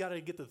the, you got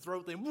to get the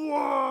throat thing.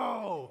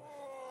 Whoa.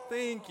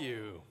 Thank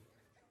you.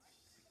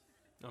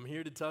 I'm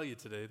here to tell you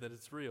today that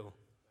it's real.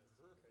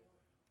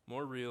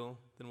 more real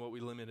than what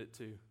we limit it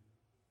to.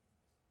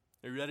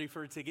 Are you ready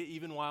for it to get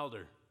even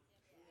wilder?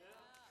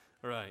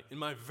 All right. In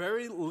my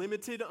very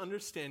limited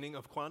understanding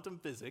of quantum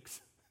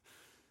physics,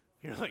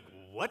 you're like,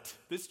 what?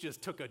 This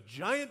just took a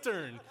giant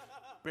turn.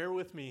 Bear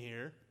with me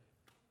here.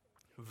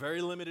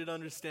 Very limited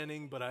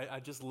understanding, but I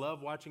just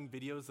love watching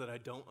videos that I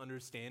don't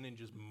understand and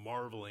just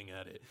marveling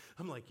at it.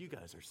 I'm like, you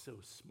guys are so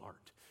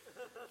smart.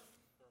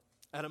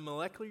 At a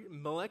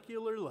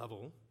molecular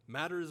level,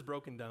 matter is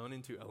broken down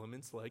into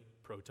elements like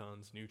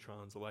protons,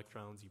 neutrons,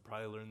 electrons. You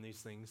probably learn these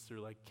things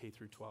through like K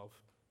through 12.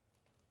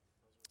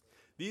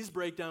 These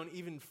break down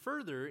even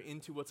further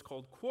into what's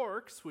called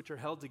quarks, which are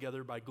held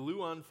together by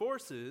gluon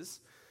forces.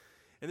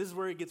 And this is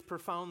where it gets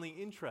profoundly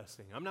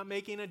interesting. I'm not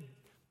making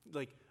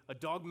a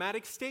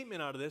dogmatic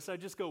statement out of this. I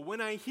just go,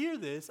 when I hear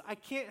this, I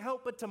can't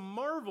help but to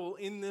marvel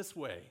in this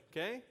way,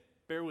 okay?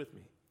 Bear with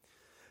me.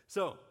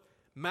 So,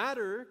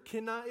 matter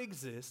cannot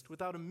exist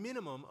without a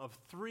minimum of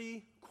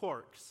 3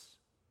 quarks,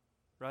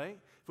 right?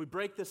 If we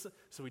break this,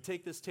 so we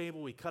take this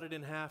table, we cut it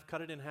in half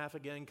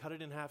again, cut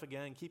it in half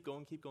again, keep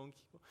going.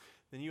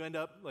 Then you end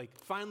up,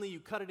 finally you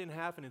cut it in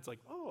half and it's like,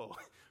 oh,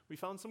 we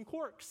found some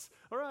quarks.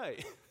 All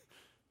right.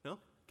 No?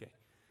 Okay,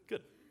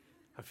 good.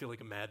 I feel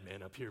like a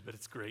madman up here, but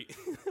it's great.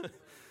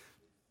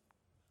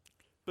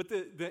 But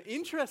the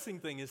interesting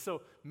thing is,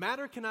 so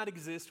matter cannot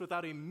exist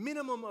without a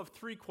minimum of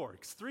 3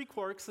 quarks. 3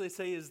 quarks, they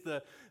say, is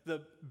the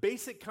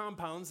basic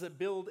compounds that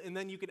build, and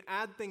then you can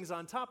add things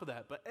on top of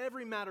that. But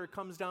every matter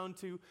comes down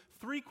to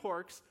 3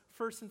 quarks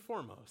first and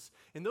foremost.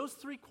 And those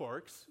 3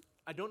 quarks,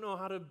 I don't know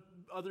how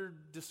to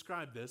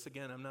describe this.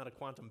 Again, I'm not a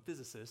quantum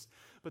physicist.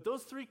 But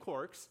those 3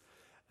 quarks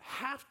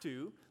have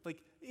to,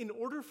 in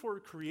order for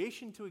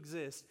creation to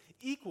exist,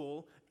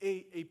 equal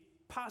a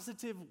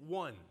positive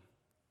 1.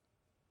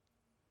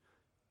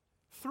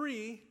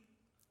 3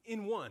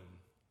 in 1.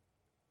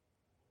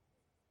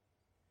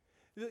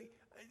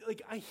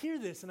 I hear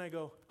this and I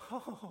go,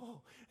 oh,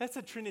 that's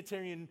a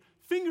Trinitarian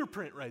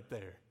fingerprint right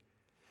there.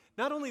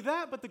 Not only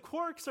that, but the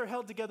quarks are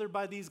held together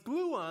by these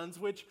gluons,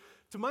 which,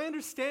 to my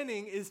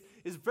understanding, is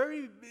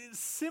very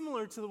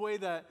similar to the way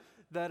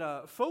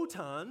that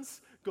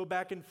photons go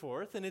back and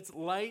forth, and it's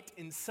light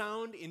and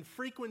sound in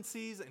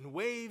frequencies and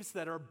waves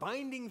that are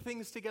binding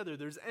things together.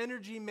 There's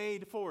energy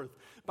made forth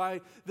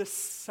by the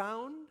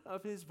sound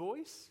of his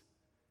voice.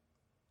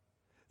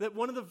 That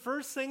one of the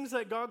first things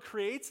that God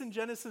creates in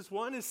Genesis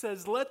 1 is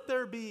says, let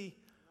there be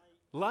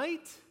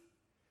light.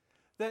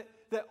 That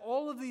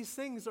all of these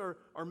things are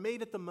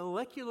made at the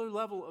molecular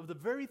level of the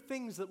very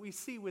things that we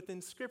see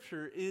within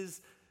Scripture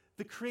is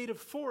the creative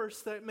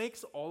force that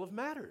makes all of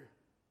matter.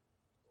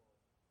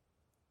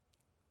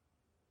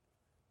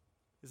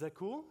 Is that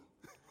cool?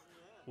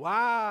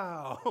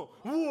 Wow.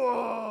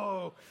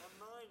 Whoa.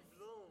 My mind's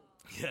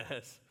blown.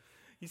 Yes.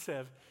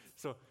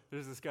 So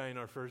there's this guy in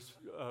our first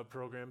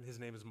program. His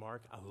name is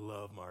Mark. I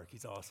love Mark.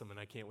 He's awesome, and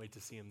I can't wait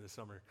to see him this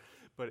summer.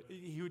 But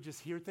he would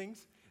just hear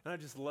things, and I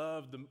just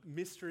love the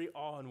mystery,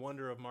 awe, and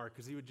wonder of Mark,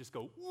 because he would just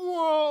go,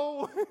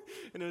 whoa.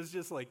 And it was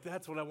just like,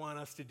 that's what I want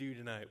us to do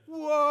tonight.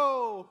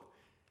 Whoa.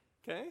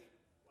 Okay?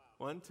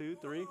 Wow. 1, 2,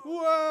 3.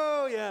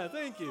 Whoa. Yeah,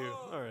 thank you.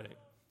 All right.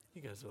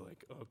 You guys are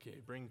like, okay,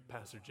 bring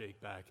Pastor Jake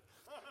back.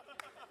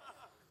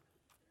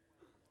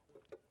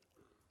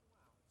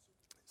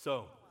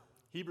 So,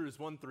 Hebrews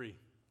 1:3.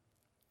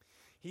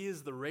 He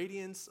is the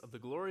radiance of the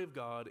glory of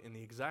God and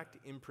the exact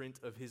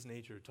imprint of his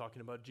nature,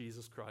 talking about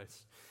Jesus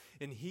Christ.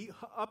 And he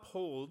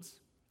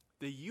upholds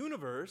the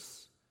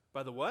universe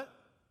by the what?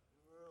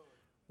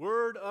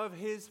 Word of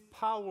his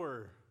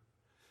power.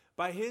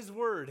 By his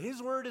word.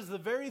 His word is the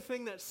very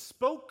thing that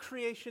spoke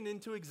creation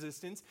into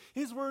existence.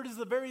 His word is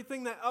the very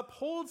thing that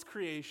upholds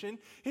creation.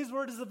 His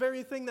word is the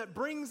very thing that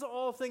brings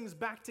all things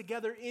back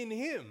together in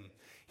him.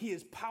 He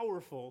is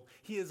powerful.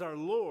 He is our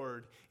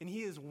Lord. And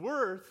he is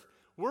worth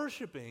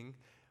worshiping.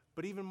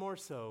 But even more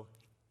so,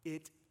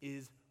 it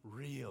is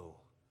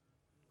real.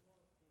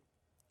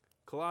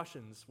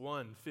 Colossians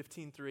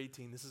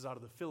 1:15-18. This is out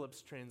of the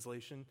Phillips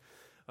translation.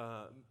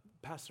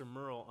 Pastor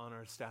Merle on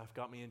our staff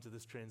got me into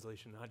this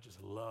translation. I just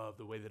love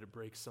the way that it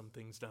breaks some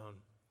things down.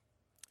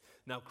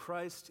 Now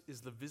Christ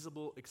is the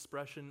visible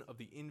expression of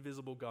the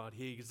invisible God.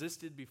 He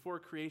existed before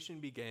creation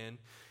began,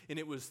 and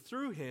it was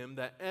through him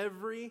that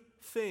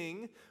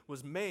everything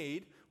was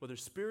made, whether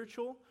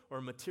spiritual or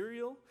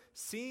material,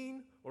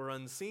 seen or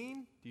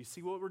unseen. Do you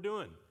see what we're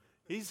doing?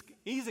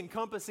 He's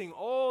encompassing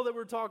all that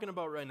we're talking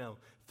about right now.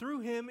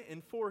 Through him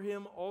and for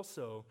him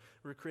also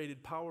were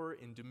created power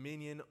and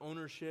dominion,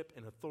 ownership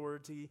and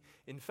authority.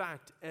 In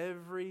fact,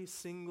 every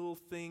single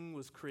thing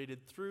was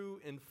created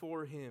through and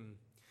for him.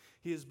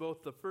 He is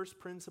both the first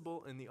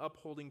principle and the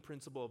upholding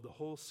principle of the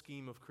whole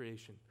scheme of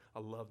creation. I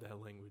love that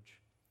language.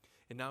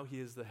 And now he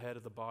is the head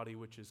of the body,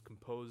 which is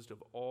composed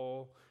of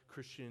all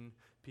Christian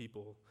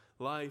people.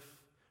 Life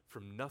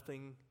from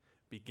nothing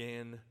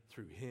began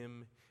through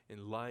him,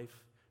 and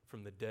life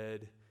from the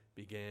dead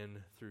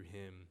began through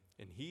him.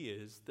 And he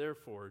is,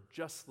 therefore,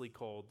 justly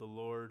called the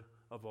Lord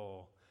of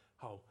all.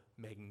 How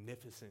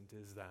magnificent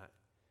is that?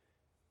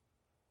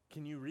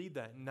 Can you read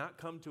that and not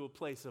come to a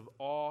place of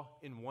awe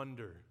and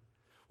wonder?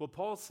 What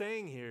Paul's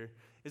saying here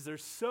is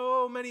there's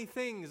so many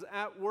things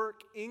at work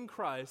in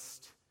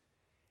Christ.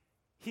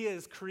 He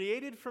has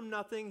created from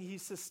nothing.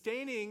 He's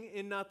sustaining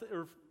in nothing,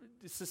 or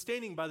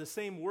sustaining by the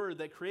same word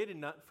that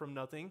created from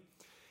nothing.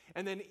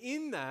 And then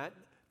in that,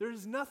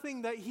 there's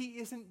nothing that he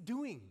isn't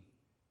doing.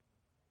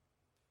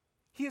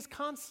 He is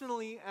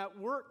constantly at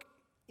work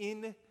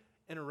in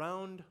and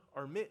around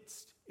our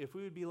midst, if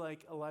we would be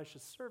like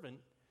Elisha's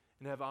servant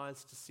and have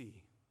eyes to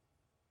see.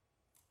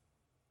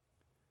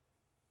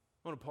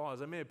 I want to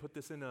pause. I may have put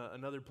this in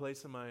another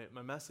place in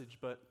my message,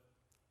 but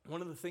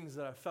one of the things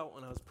that I felt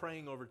when I was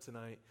praying over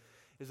tonight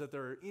is that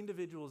there are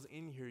individuals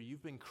in here,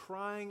 you've been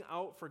crying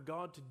out for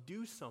God to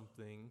do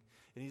something,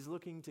 and he's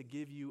looking to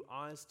give you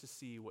eyes to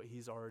see what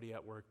he's already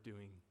at work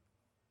doing.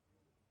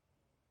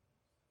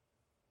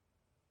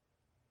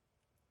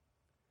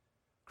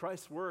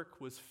 Christ's work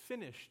was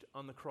finished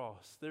on the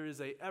cross. There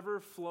is an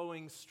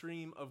ever-flowing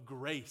stream of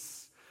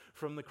grace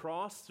from the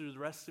cross through the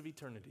rest of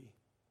eternity.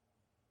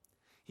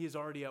 He is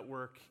already at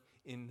work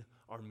in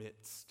our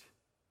midst.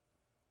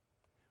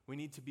 We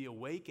need to be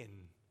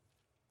awakened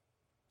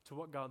to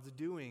what God's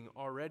doing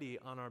already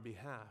on our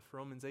behalf.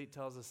 Romans 8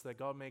 tells us that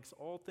God makes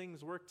all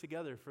things work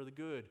together for the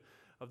good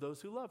of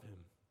those who love him.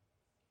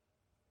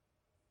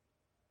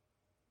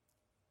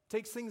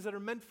 Takes things that are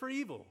meant for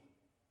evil.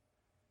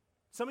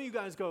 Some of you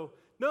guys go,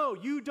 no,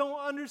 you don't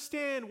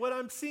understand what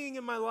I'm seeing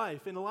in my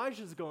life. And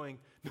Elijah's going,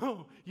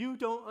 no, you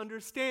don't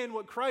understand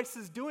what Christ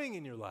is doing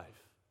in your life.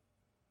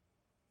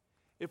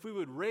 If we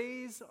would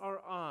raise our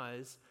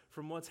eyes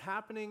from what's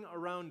happening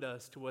around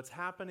us to what's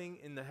happening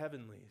in the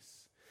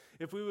heavenlies,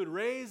 if we would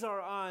raise our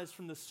eyes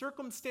from the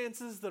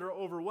circumstances that are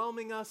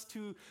overwhelming us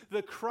to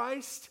the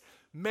Christ,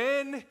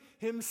 man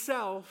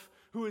himself,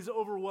 who is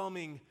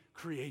overwhelming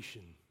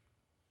creation.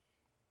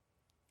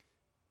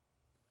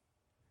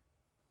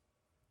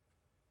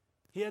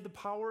 He had the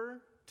power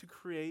to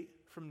create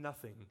from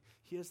nothing.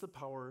 He has the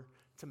power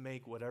to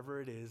make whatever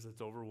it is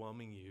that's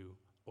overwhelming you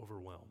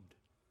overwhelmed.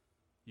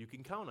 You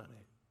can count on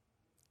it.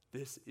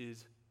 This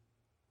is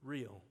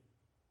real.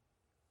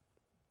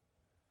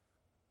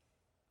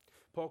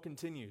 Paul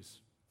continues,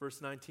 verse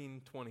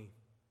 19-20,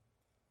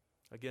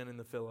 again in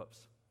the Phillips.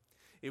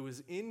 It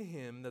was in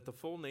him that the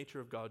full nature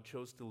of God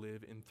chose to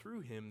live, and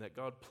through him that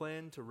God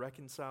planned to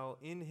reconcile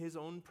in his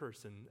own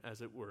person,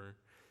 as it were,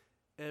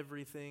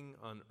 everything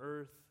on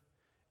earth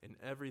and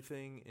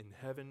everything in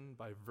heaven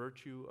by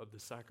virtue of the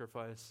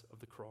sacrifice of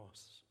the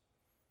cross.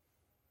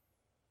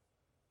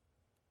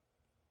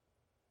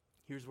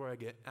 Here's where I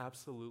get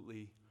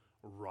absolutely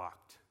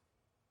rocked.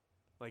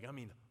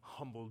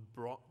 Humbled,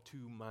 brought to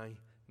my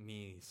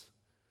knees.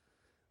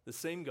 The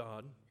same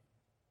God,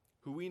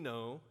 who we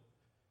know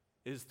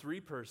is three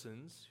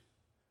persons,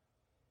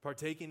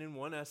 partaking in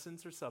one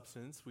essence or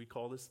substance. We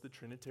call this the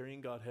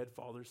Trinitarian Godhead,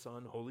 Father,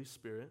 Son, Holy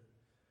Spirit.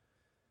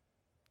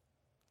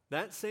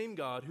 That same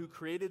God who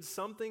created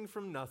something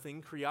from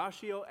nothing,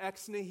 creatio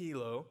ex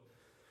nihilo,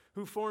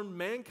 who formed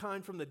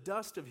mankind from the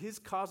dust of his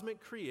cosmic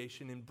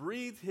creation and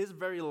breathed his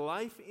very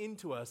life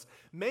into us,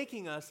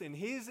 making us in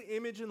his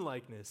image and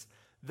likeness,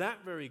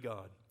 that very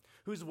God,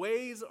 whose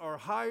ways are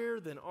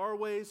higher than our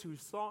ways, whose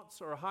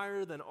thoughts are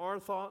higher than our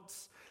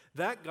thoughts,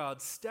 that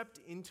God stepped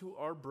into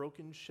our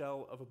broken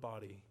shell of a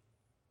body,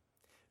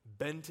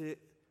 bent it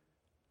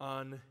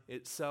on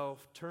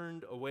itself,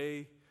 turned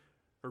away,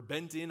 or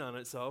bent in on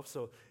itself.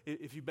 So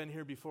if you've been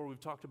here before, we've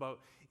talked about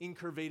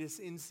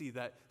incurvatus insi,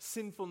 that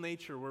sinful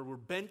nature where we're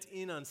bent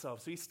in on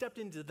self. So he stepped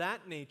into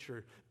that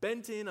nature,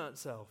 bent in on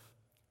self,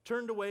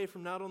 turned away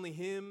from not only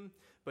him,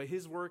 but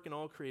his work in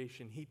all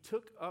creation. He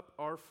took up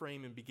our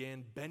frame and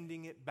began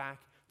bending it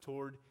back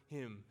toward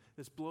him.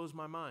 This blows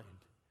my mind.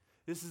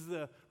 This is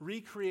the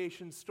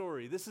recreation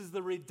story. This is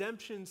the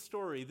redemption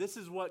story. This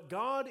is what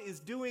God is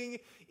doing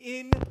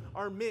in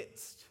our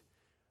midst.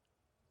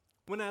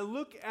 When I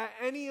look at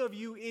any of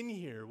you in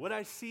here, what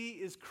I see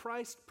is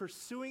Christ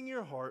pursuing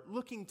your heart,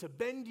 looking to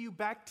bend you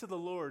back to the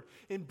Lord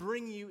and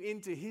bring you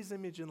into his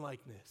image and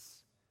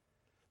likeness.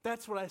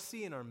 That's what I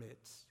see in our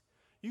midst.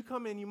 You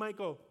come in, you might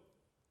go,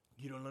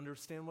 you don't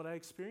understand what I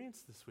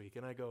experienced this week.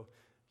 And I go,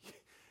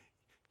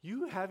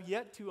 you have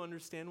yet to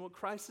understand what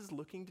Christ is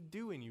looking to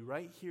do in you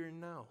right here and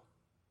now.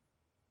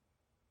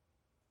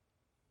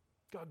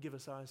 God, give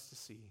us eyes to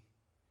see,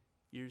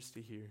 ears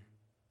to hear.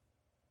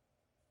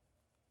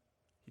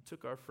 He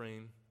took our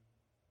frame,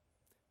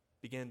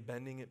 began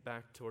bending it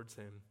back towards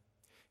him.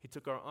 He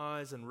took our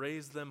eyes and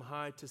raised them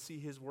high to see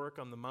his work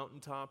on the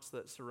mountaintops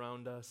that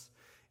surround us,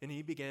 and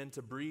he began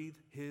to breathe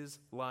his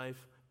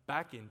life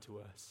back into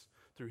us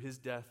through his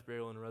death,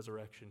 burial, and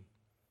resurrection.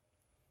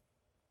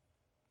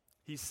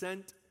 He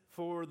sent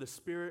forth the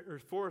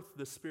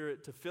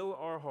Spirit to fill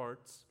our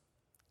hearts.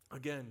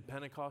 Again,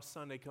 Pentecost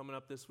Sunday coming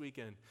up this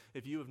weekend.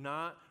 If you have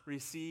not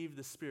received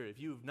the Spirit,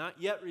 if you have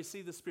not yet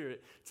received the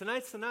Spirit,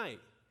 tonight's the night.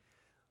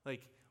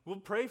 We'll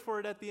pray for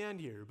it at the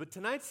end here, but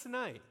tonight's the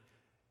night.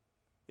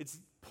 It's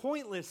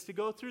pointless to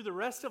go through the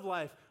rest of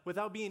life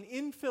without being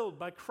infilled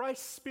by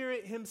Christ's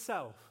Spirit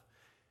himself.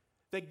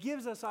 that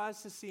gives us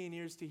eyes to see and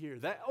ears to hear,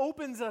 that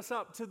opens us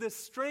up to this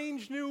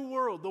strange new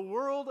world, the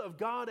world of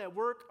God at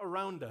work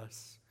around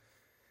us.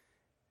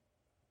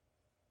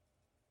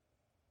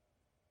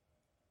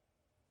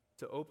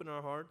 To open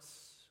our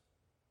hearts,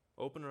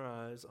 open our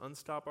eyes,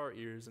 unstop our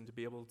ears, and to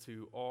be able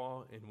to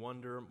awe and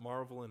wonder,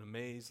 marvel and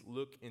amaze,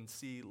 look and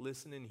see,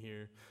 listen and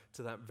hear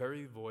to that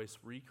very voice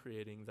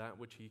recreating that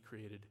which he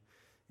created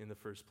in the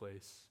first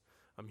place.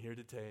 I'm here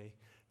today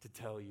to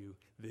tell you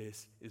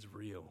this is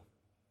real.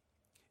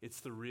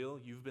 It's the real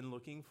you've been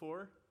looking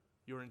for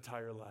your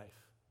entire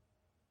life.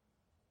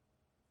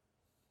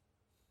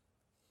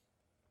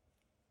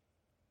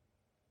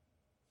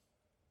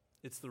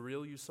 It's the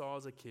real you saw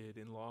as a kid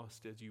and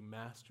lost as you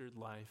mastered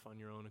life on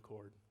your own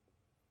accord.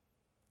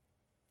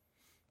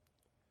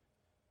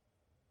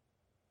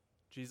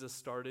 Jesus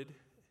started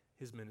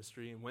his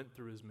ministry and went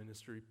through his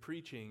ministry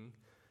preaching.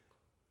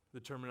 The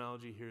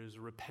terminology here is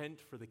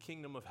repent, for the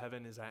kingdom of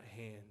heaven is at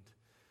hand.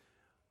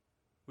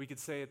 We could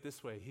say it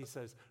this way. He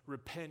says,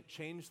 repent,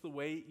 change the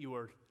way you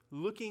are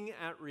looking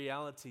at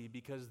reality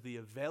because the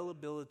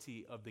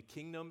availability of the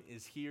kingdom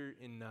is here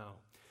and now.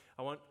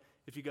 I want,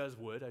 if you guys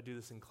would, I do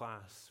this in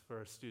class for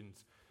our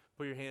students.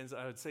 Put your hands,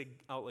 I would say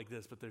out like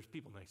this, but there's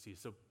people next to you.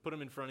 So put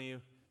them in front of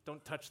you.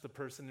 Don't touch the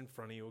person in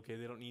front of you, okay?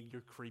 They don't need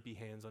your creepy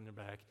hands on your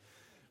back.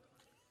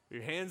 Put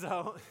your hands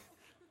out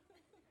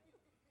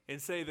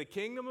and say, the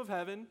kingdom of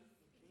heaven,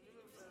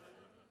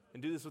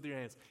 and do this with your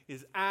hands,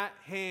 is at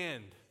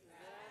hand.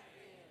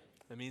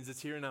 That means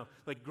it's here now.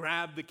 Like,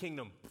 grab the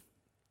kingdom.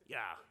 Yeah.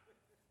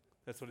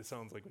 That's what it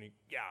sounds like when you,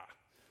 yeah.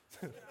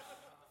 The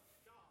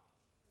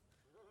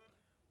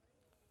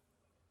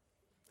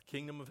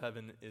kingdom of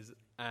heaven is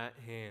at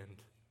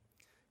hand.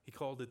 He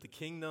called it the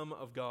kingdom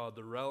of God,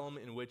 the realm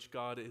in which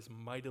God is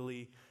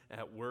mightily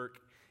at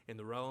work, and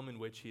the realm in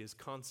which he is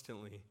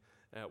constantly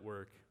at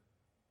work.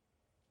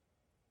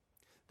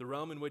 The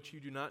realm in which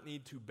you do not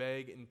need to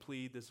beg and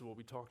plead, this is what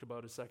we talked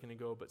about a second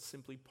ago, but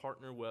simply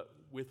partner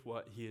with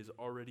what he is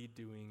already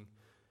doing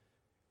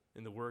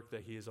in the work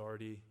that he has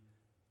already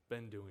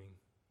been doing.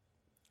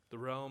 The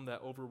realm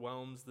that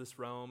overwhelms this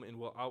realm and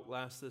will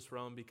outlast this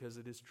realm because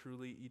it is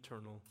truly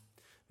eternal,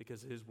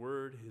 because his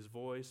word, his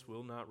voice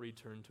will not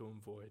return to him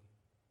void.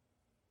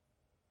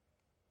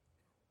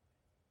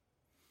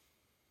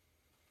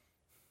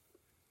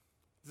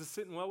 Is this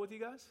sitting well with you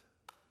guys?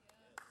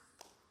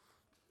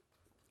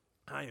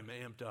 I am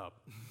amped up.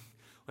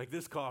 Like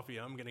this coffee,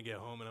 I'm going to get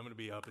home and I'm going to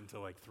be up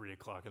until like 3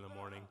 o'clock in the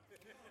morning.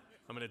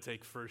 I'm going to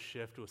take first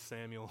shift with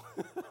Samuel.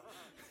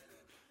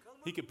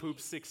 He could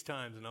poop 6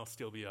 times and I'll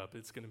still be up.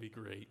 It's going to be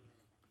great.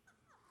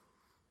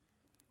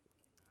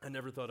 I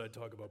never thought I'd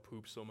talk about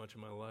poop so much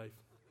in my life.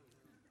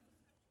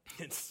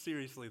 It's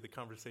seriously the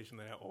conversation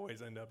that I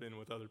always end up in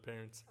with other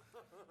parents.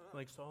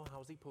 Like, so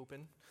how's he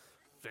pooping?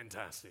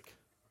 Fantastic.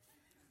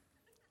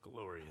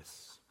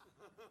 Glorious.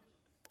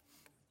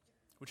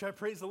 Which I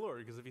praise the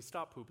Lord, because if he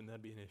stopped pooping,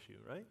 that'd be an issue,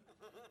 right?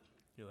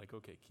 You're like,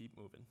 okay, keep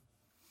moving.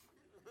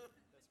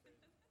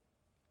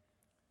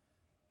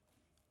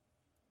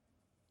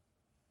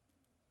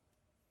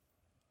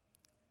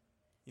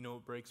 You know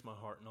what breaks my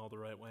heart in all the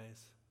right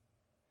ways?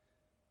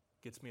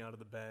 Gets me out of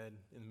the bed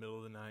in the middle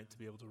of the night to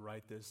be able to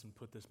write this and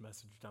put this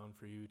message down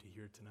for you to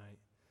hear tonight,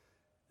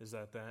 is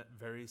that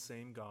very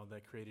same God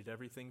that created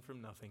everything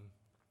from nothing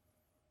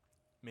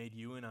made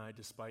you and I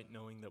despite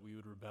knowing that we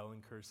would rebel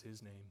and curse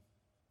his name.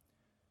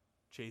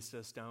 Chased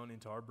us down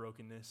into our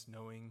brokenness,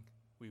 knowing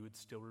we would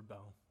still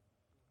rebel.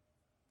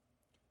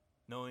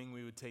 Knowing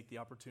we would take the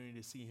opportunity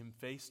to see him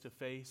face to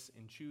face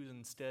and choose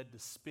instead to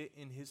spit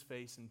in his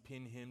face and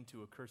pin him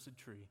to a cursed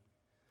tree.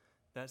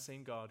 That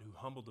same God who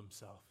humbled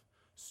himself,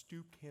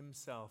 stooped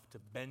himself to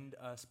bend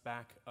us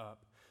back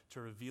up,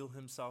 to reveal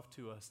himself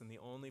to us in the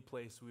only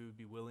place we would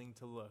be willing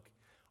to look,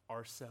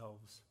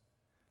 ourselves.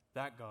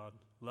 That God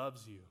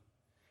loves you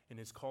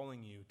and is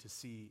calling you to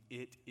see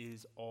it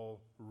is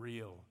all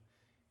real.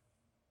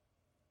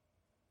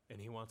 And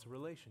he wants a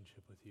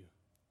relationship with you.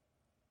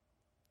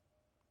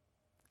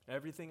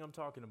 Everything I'm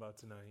talking about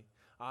tonight,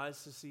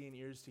 eyes to see and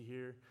ears to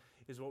hear,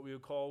 is what we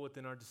would call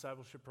within our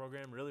discipleship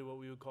program, really what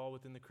we would call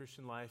within the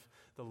Christian life,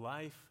 the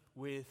life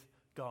with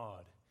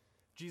God.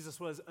 Jesus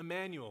was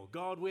Emmanuel,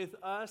 God with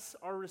us.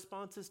 Our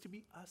response is to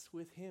be us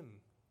with him.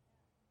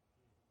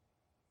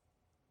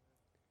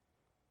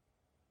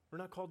 We're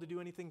not called to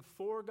do anything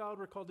for God,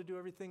 we're called to do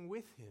everything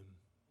with him.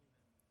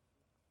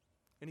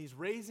 And he's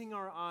raising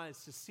our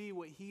eyes to see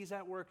what he's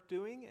at work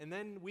doing, and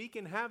then we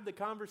can have the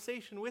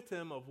conversation with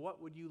him of what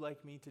would you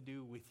like me to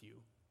do with you?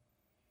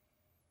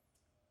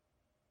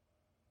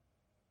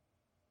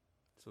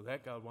 So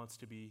that God wants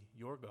to be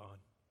your God,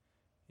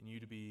 and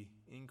you to be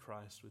in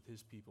Christ with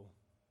his people.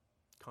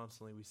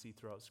 Constantly we see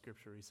throughout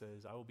Scripture, he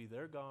says, I will be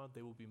their God,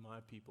 they will be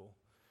my people.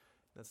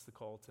 That's the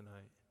call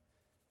tonight.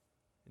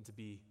 And to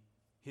be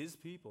his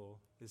people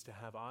is to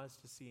have eyes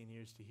to see and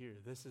ears to hear.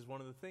 This is one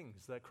of the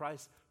things that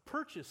Christ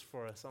purchased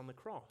for us on the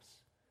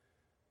cross.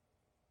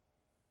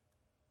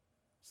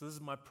 So this is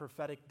my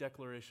prophetic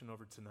declaration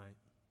over tonight.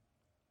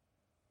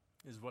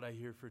 is what I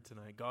hear for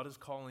tonight. God is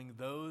calling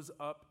those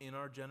up in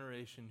our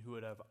generation who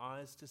would have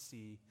eyes to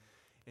see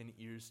and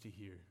ears to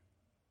hear.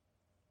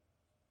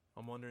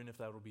 I'm wondering if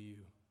that will be you.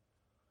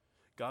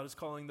 God is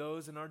calling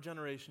those in our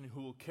generation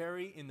who will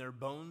carry in their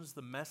bones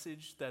the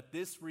message that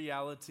this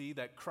reality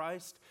that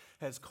Christ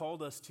has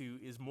called us to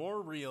is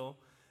more real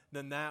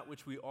than that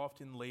which we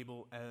often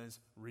label as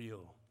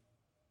real.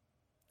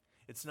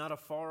 It's not a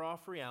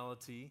far-off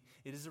reality.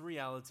 It is a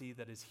reality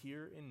that is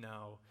here and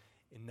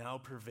now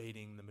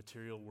pervading the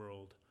material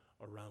world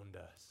around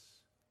us.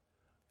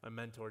 My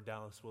mentor,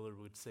 Dallas Willard,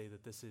 would say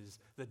that this is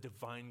the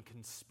divine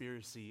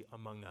conspiracy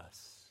among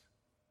us.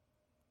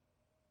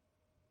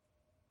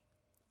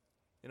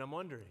 And I'm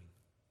wondering,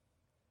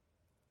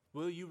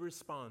 will you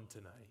respond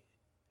tonight?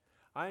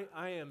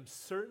 I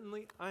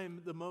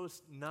am the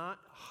most not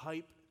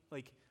hype,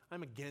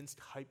 I'm against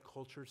hype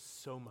culture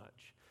so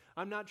much.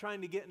 I'm not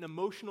trying to get an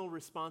emotional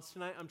response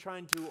tonight. I'm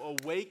trying to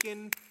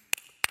awaken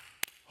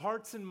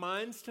hearts and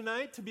minds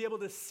tonight to be able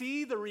to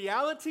see the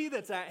reality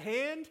that's at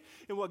hand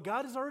and what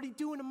God is already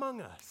doing among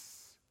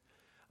us.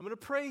 I'm going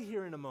to pray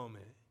here in a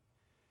moment.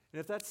 And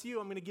if that's you,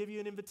 I'm going to give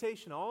you an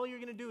invitation. All you're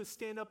going to do is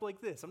stand up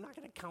like this. I'm not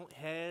going to count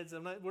heads.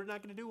 We're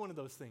not going to do one of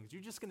those things.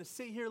 You're just going to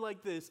sit here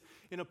like this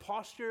in a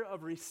posture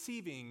of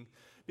receiving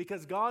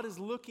because God is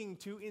looking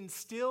to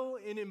instill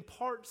and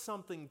impart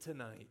something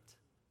tonight.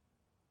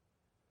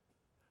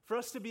 For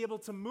us to be able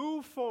to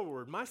move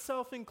forward,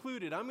 myself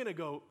included, I'm going to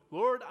go,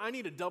 Lord, I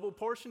need a double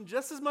portion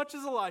just as much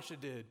as Elisha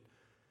did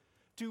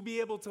to be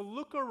able to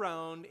look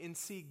around and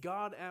see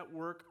God at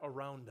work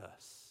around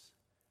us.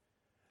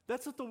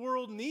 That's what the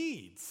world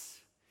needs.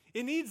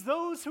 It needs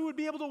those who would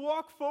be able to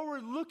walk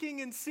forward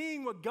looking and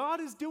seeing what God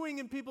is doing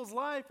in people's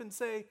life and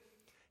say,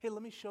 hey,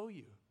 let me show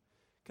you.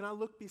 Can I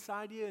look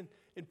beside you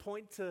and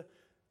point to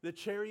the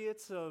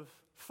chariots of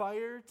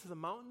fire to the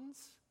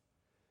mountains?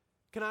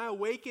 Can I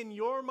awaken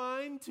your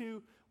mind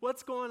to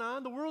what's going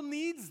on? The world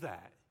needs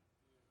that.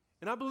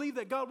 And I believe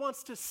that God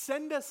wants to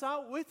send us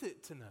out with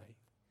it tonight.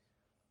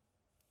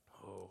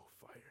 Oh,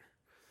 fire.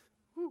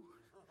 Whew.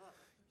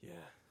 Yeah.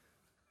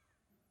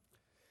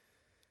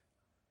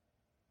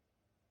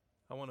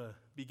 I want to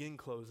begin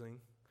closing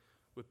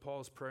with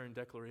Paul's prayer and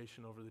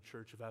declaration over the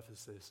church of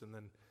Ephesus, and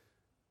then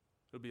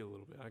it'll be a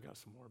little bit. I got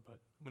some more, but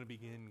I'm going to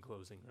begin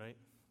closing, right?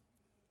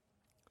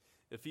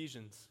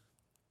 Ephesians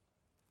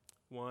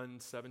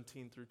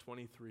 1:17 through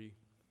 23.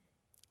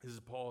 This is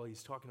Paul.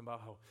 He's talking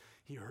about how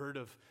he heard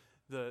of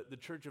the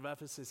church of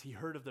Ephesus. He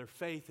heard of their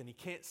faith, and he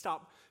can't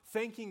stop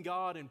thanking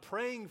God and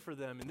praying for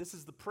them. And this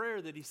is the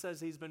prayer that he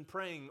says he's been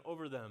praying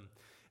over them.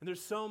 And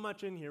there's so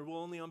much in here. We'll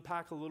only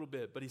unpack a little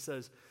bit. But he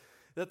says,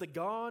 that the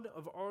God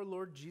of our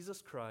Lord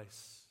Jesus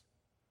Christ,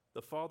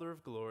 the Father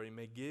of glory,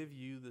 may give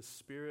you the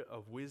spirit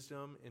of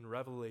wisdom and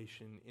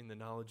revelation in the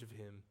knowledge of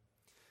him,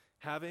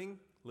 having,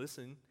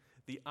 listen,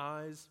 the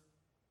eyes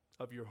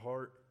of your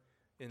heart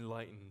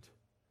enlightened,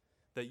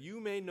 that you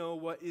may know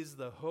what is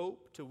the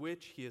hope to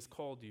which he has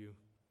called you,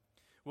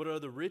 what are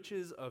the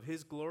riches of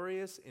his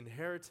glorious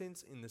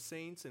inheritance in the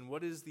saints, and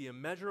what is the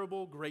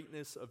immeasurable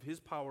greatness of his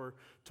power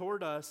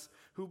toward us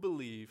who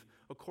believe,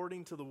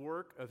 according to the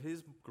work of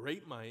his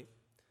great might,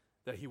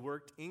 that he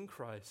worked in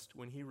Christ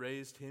when he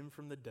raised him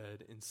from the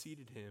dead and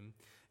seated him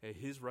at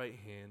his right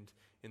hand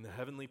in the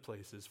heavenly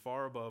places,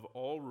 far above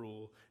all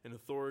rule and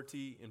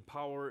authority and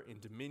power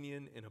and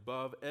dominion and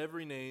above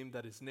every name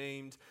that is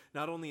named,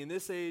 not only in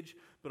this age,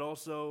 but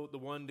also the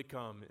one to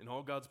come. And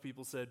all God's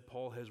people said,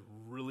 Paul has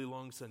really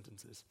long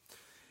sentences.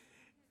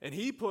 And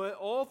he put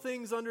all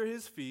things under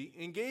his feet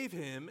and gave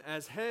him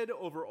as head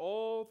over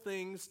all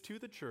things to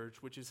the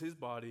church, which is his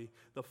body,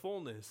 the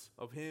fullness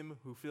of him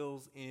who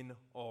fills in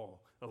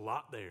all. A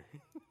lot there.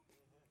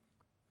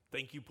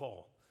 Thank you,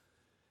 Paul.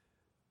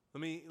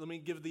 Let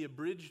me give the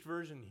abridged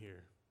version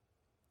here.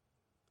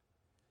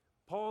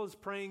 Paul is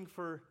praying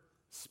for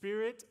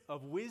spirit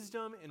of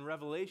wisdom and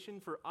revelation,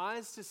 for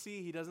eyes to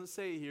see. He doesn't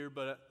say it here,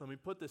 but let me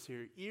put this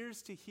here.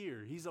 Ears to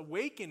hear. He's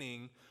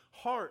awakening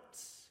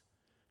hearts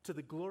to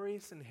the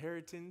glorious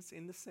inheritance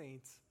in the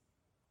saints.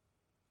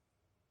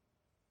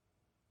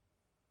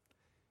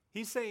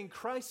 He's saying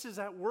Christ is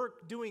at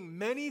work doing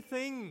many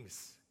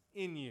things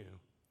in you.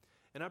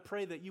 And I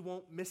pray that you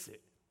won't miss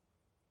it.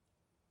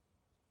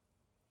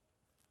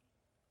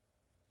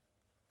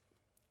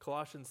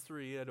 Colossians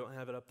 3, I don't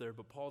have it up there,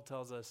 but Paul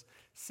tells us,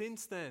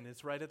 since then,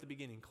 it's right at the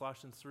beginning,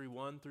 Colossians 3,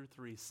 1 through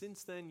 3,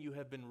 since then you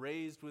have been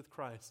raised with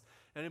Christ.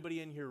 Anybody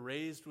in here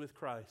raised with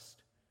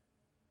Christ?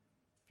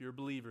 If you're a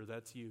believer,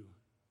 that's you.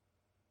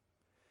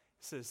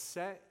 It says,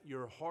 set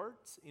your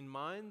hearts and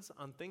minds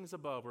on things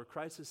above, where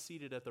Christ is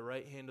seated at the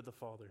right hand of the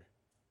Father.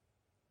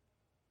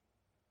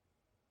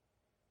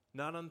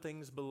 Not on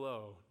things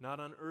below, not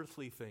on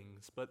earthly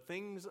things, but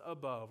things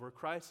above, where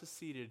Christ is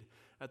seated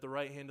at the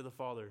right hand of the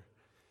Father.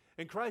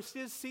 And Christ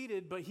is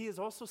seated, but he is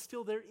also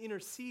still there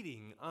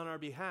interceding on our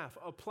behalf,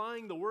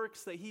 applying the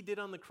works that he did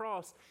on the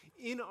cross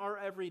in our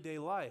everyday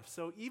life.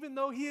 So even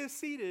though he is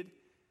seated,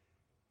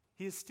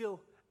 he is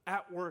still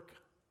at work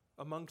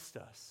amongst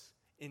us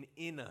and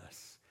in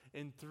us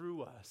and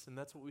through us. And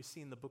that's what we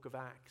see in the book of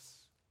Acts.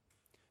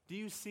 Do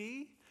you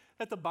see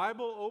that the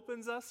Bible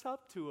opens us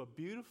up to a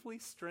beautifully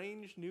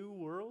strange new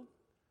world?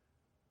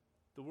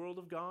 The world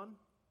of God?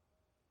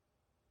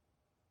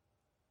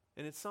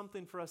 And it's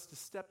something for us to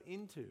step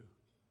into.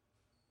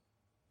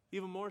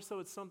 Even more so,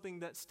 it's something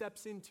that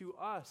steps into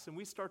us, and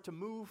we start to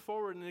move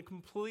forward in a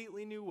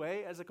completely new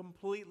way as a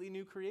completely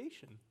new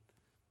creation.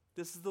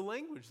 This is the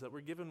language that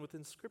we're given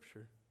within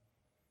Scripture.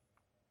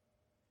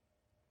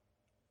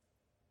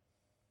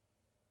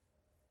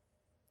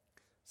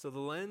 So the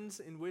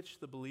lens in which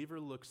the believer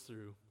looks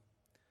through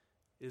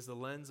is the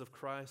lens of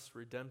Christ's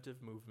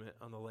redemptive movement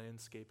on the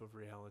landscape of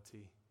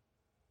reality.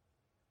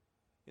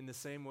 In the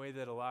same way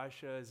that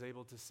Elisha is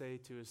able to say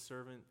to his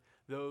servant,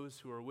 "Those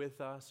who are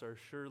with us are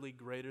surely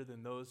greater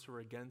than those who are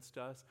against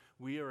us,"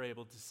 we are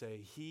able to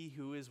say, "He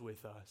who is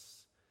with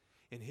us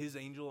in his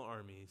angel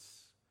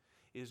armies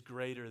is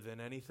greater than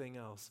anything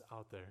else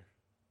out there,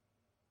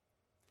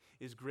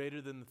 is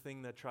greater than the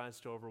thing that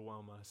tries to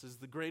overwhelm us, is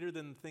greater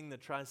than the thing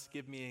that tries to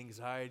give me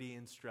anxiety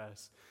and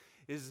stress,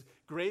 is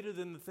greater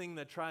than the thing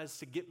that tries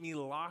to get me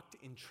locked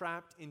and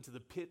trapped into the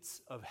pits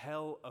of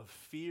hell of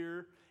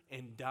fear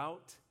and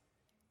doubt."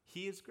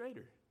 He is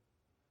greater.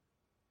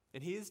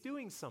 And He is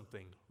doing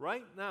something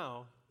right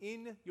now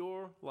in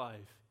your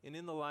life and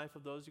in the life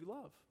of those you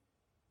love.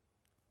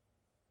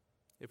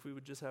 If we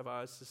would just have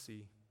eyes to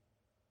see.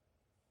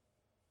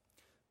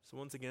 So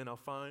once again,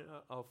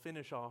 I'll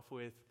finish off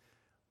with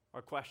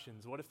our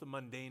questions. What if the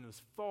mundane was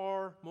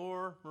far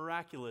more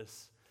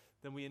miraculous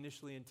than we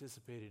initially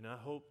anticipated? And I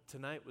hope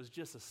tonight was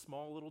just a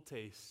small little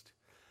taste.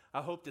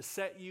 I hope to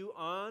set you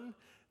on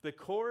the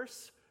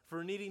course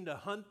for needing to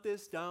hunt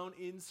this down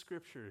in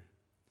Scripture.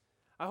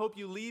 I hope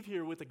you leave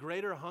here with a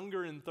greater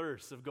hunger and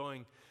thirst of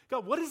going,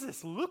 "God, what does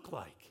this look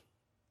like?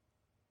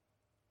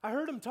 I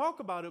heard Him talk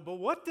about it, but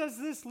what does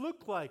this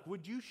look like?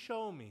 Would you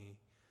show me?"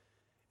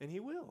 And He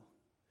will.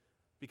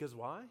 Because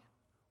why?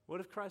 What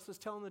if Christ was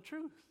telling the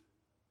truth?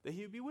 That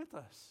He would be with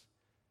us.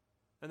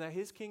 And that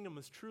His kingdom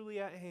was truly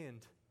at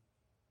hand.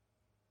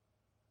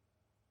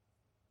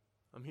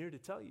 I'm here to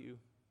tell you,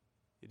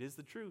 it is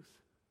the truth.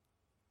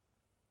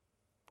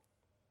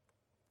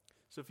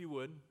 So if you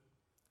would,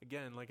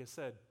 again, like I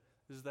said,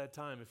 this is that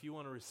time. If you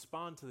want to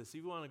respond to this,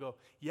 if you want to go,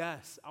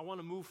 "Yes, I want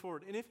to move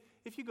forward." And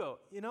if you go,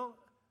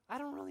 "I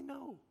don't really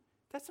know,"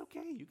 that's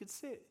okay. You can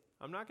sit.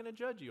 I'm not going to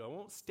judge you. I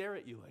won't stare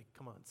at you like,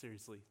 "Come on,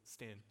 seriously,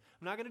 stand."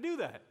 I'm not going to do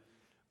that.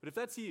 But if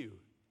that's you,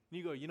 and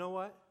you go, "You know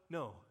what?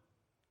 No.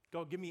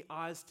 God, give me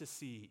eyes to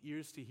see,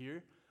 ears to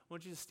hear," I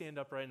want you to stand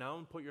up right now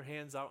and put your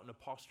hands out in a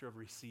posture of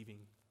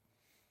receiving.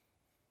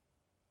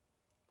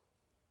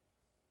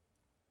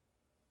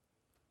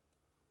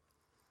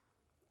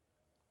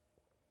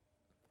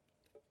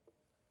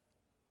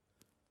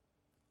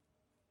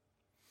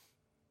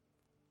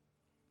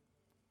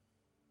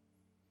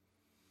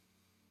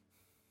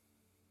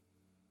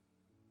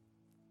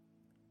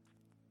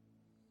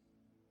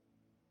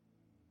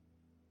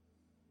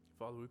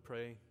 Father, we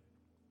pray,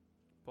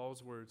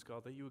 Paul's words,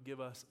 God, that you would give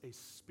us a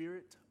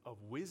spirit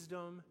of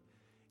wisdom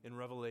and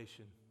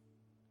revelation.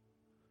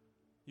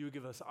 You would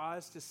give us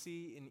eyes to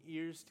see and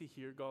ears to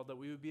hear, God, that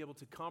we would be able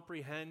to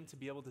comprehend, to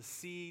be able to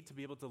see, to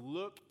be able to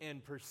look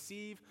and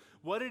perceive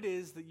what it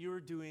is that you are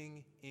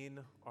doing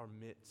in our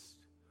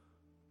midst.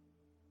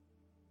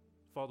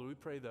 Father, we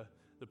pray the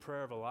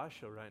prayer of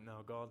Elisha right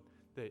now, God,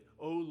 that,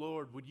 "Oh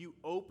Lord, would you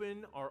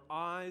open our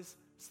eyes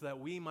so that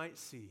we might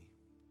see?"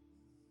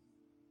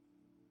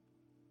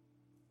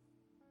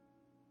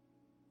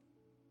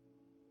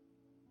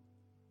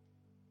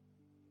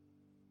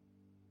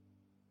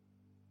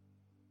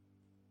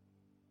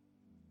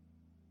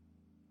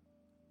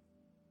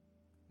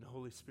 And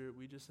Holy Spirit,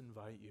 we just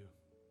invite you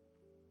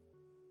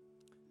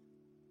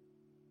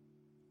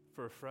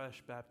for a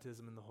fresh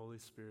baptism in the Holy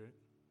Spirit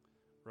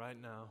right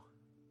now,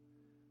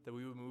 that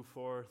we would move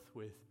forth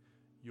with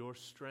your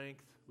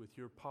strength, with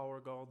your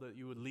power, God, that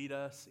you would lead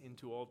us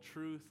into all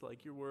truth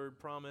like your word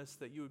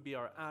promised, that you would be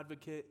our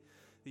advocate,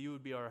 that you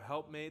would be our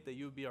helpmate, that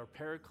you would be our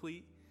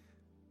paraclete,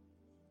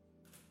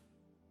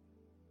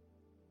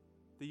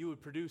 that you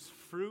would produce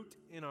fruit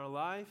in our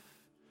life,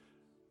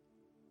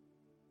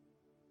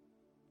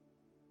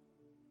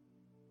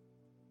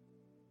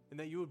 and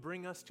that you would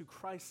bring us to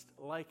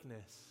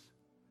Christ-likeness,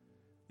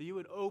 that you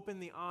would open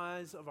the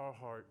eyes of our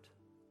heart.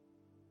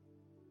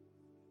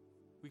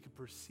 We could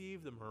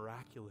perceive the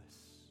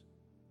miraculous.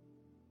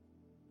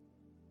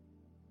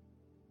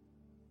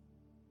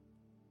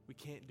 We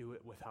can't do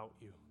it without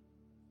you.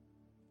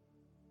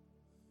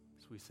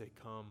 So we say,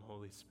 "Come,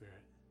 Holy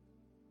Spirit."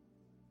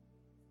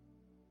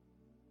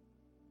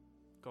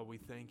 God, we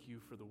thank you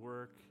for the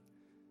work.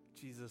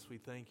 Jesus, we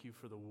thank you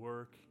for the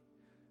work.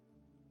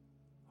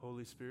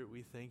 Holy Spirit,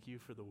 we thank you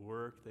for the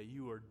work that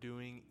you are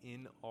doing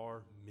in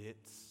our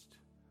midst.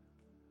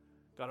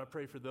 God, I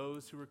pray for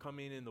those who are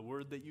coming in, the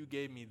word that you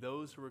gave me,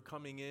 those who are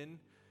coming in,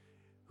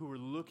 who are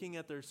looking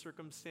at their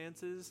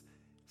circumstances,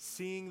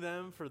 seeing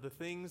them for the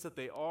things that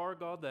they are,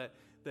 God,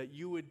 that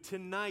you would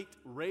tonight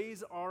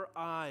raise our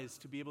eyes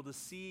to be able to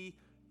see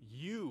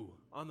you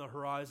on the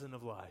horizon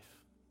of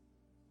life.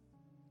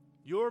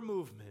 Your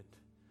movement,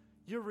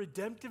 your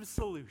redemptive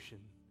solution,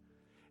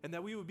 and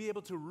that we would be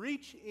able to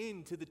reach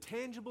into the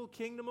tangible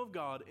kingdom of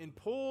God and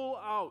pull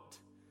out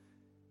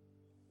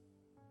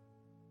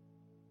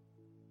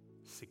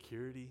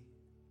security,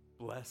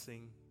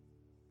 blessing,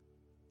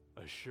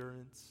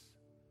 assurance.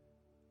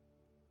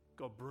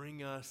 God,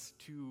 bring us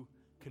to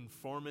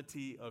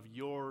conformity of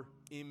your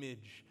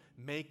image.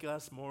 Make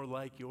us more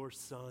like your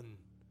Son.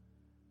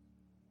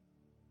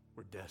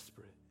 We're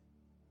desperate.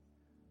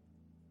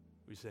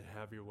 We say,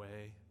 have your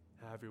way,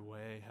 have your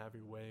way, have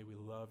your way. We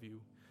love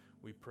you.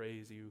 We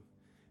praise you.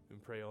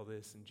 And pray all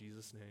this in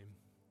Jesus' name.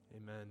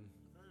 Amen.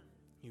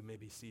 You may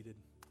be seated.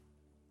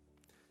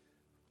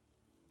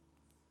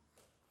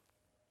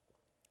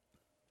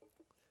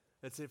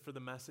 That's it for the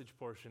message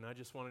portion. I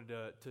just wanted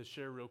to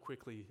share real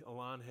quickly.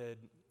 Alon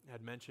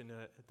had mentioned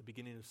at the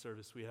beginning of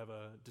service, we have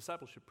a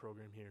discipleship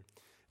program here.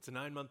 It's a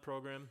 9-month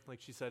program.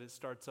 Like she said, it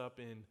starts up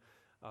in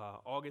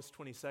August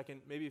 22nd.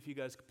 Maybe if you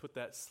guys could put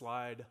that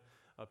slide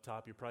up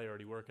top, you're probably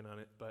already working on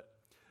it. But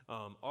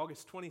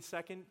August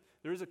 22nd,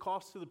 there is a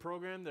cost to the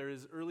program. There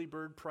is early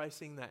bird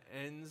pricing that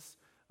ends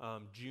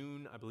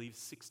June, I believe,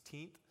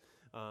 16th.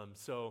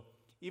 So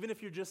even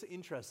if you're just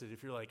interested,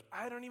 if you're like,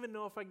 I don't even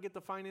know if I can get the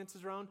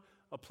finances around,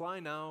 apply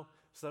now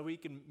so that we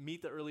can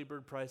meet the early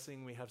bird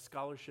pricing. We have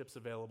scholarships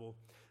available.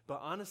 But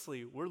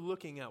honestly, we're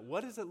looking at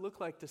what does it look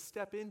like to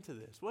step into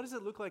this? What does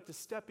it look like to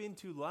step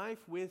into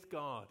life with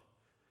God?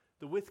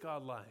 The with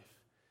God life.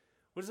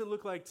 What does it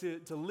look like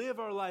to live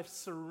our life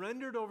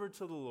surrendered over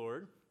to the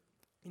Lord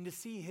and to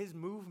see His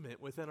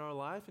movement within our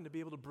life and to be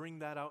able to bring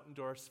that out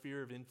into our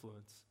sphere of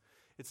influence?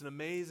 It's an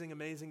amazing,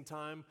 amazing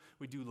time.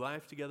 We do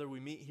life together. We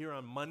meet here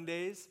on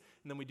Mondays,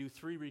 and then we do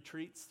 3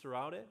 retreats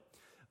throughout it.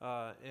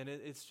 And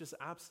it's just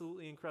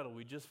absolutely incredible.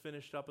 We just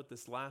finished up with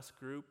this last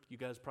group. You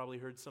guys probably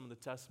heard some of the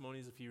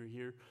testimonies if you were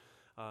here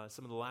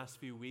some of the last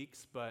few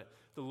weeks. But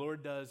the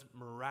Lord does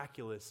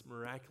miraculous,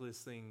 miraculous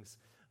things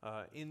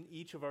in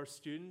each of our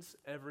students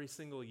every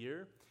single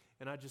year.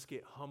 And I just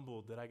get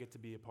humbled that I get to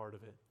be a part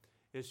of it.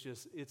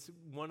 It's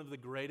one of the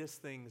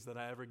greatest things that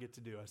I ever get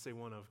to do. I say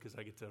one of because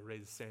I get to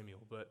raise Samuel.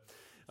 But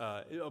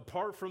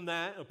apart from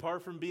that,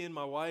 apart from being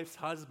my wife's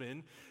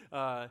husband,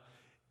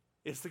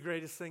 it's the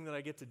greatest thing that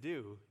I get to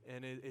do,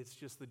 and it's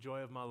just the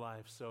joy of my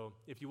life. So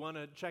if you want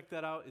to check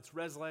that out, it's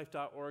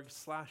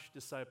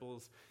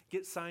reslife.org/disciples.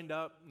 Get signed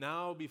up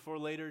now before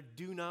later.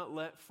 Do not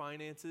let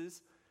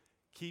finances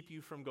keep you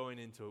from going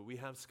into it. We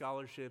have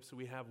scholarships.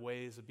 We have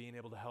ways of being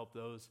able to help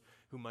those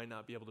who might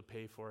not be able to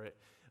pay for it.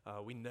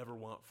 We never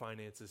want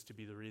finances to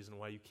be the reason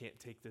why you can't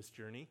take this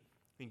journey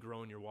and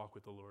grow in your walk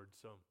with the Lord.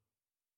 So.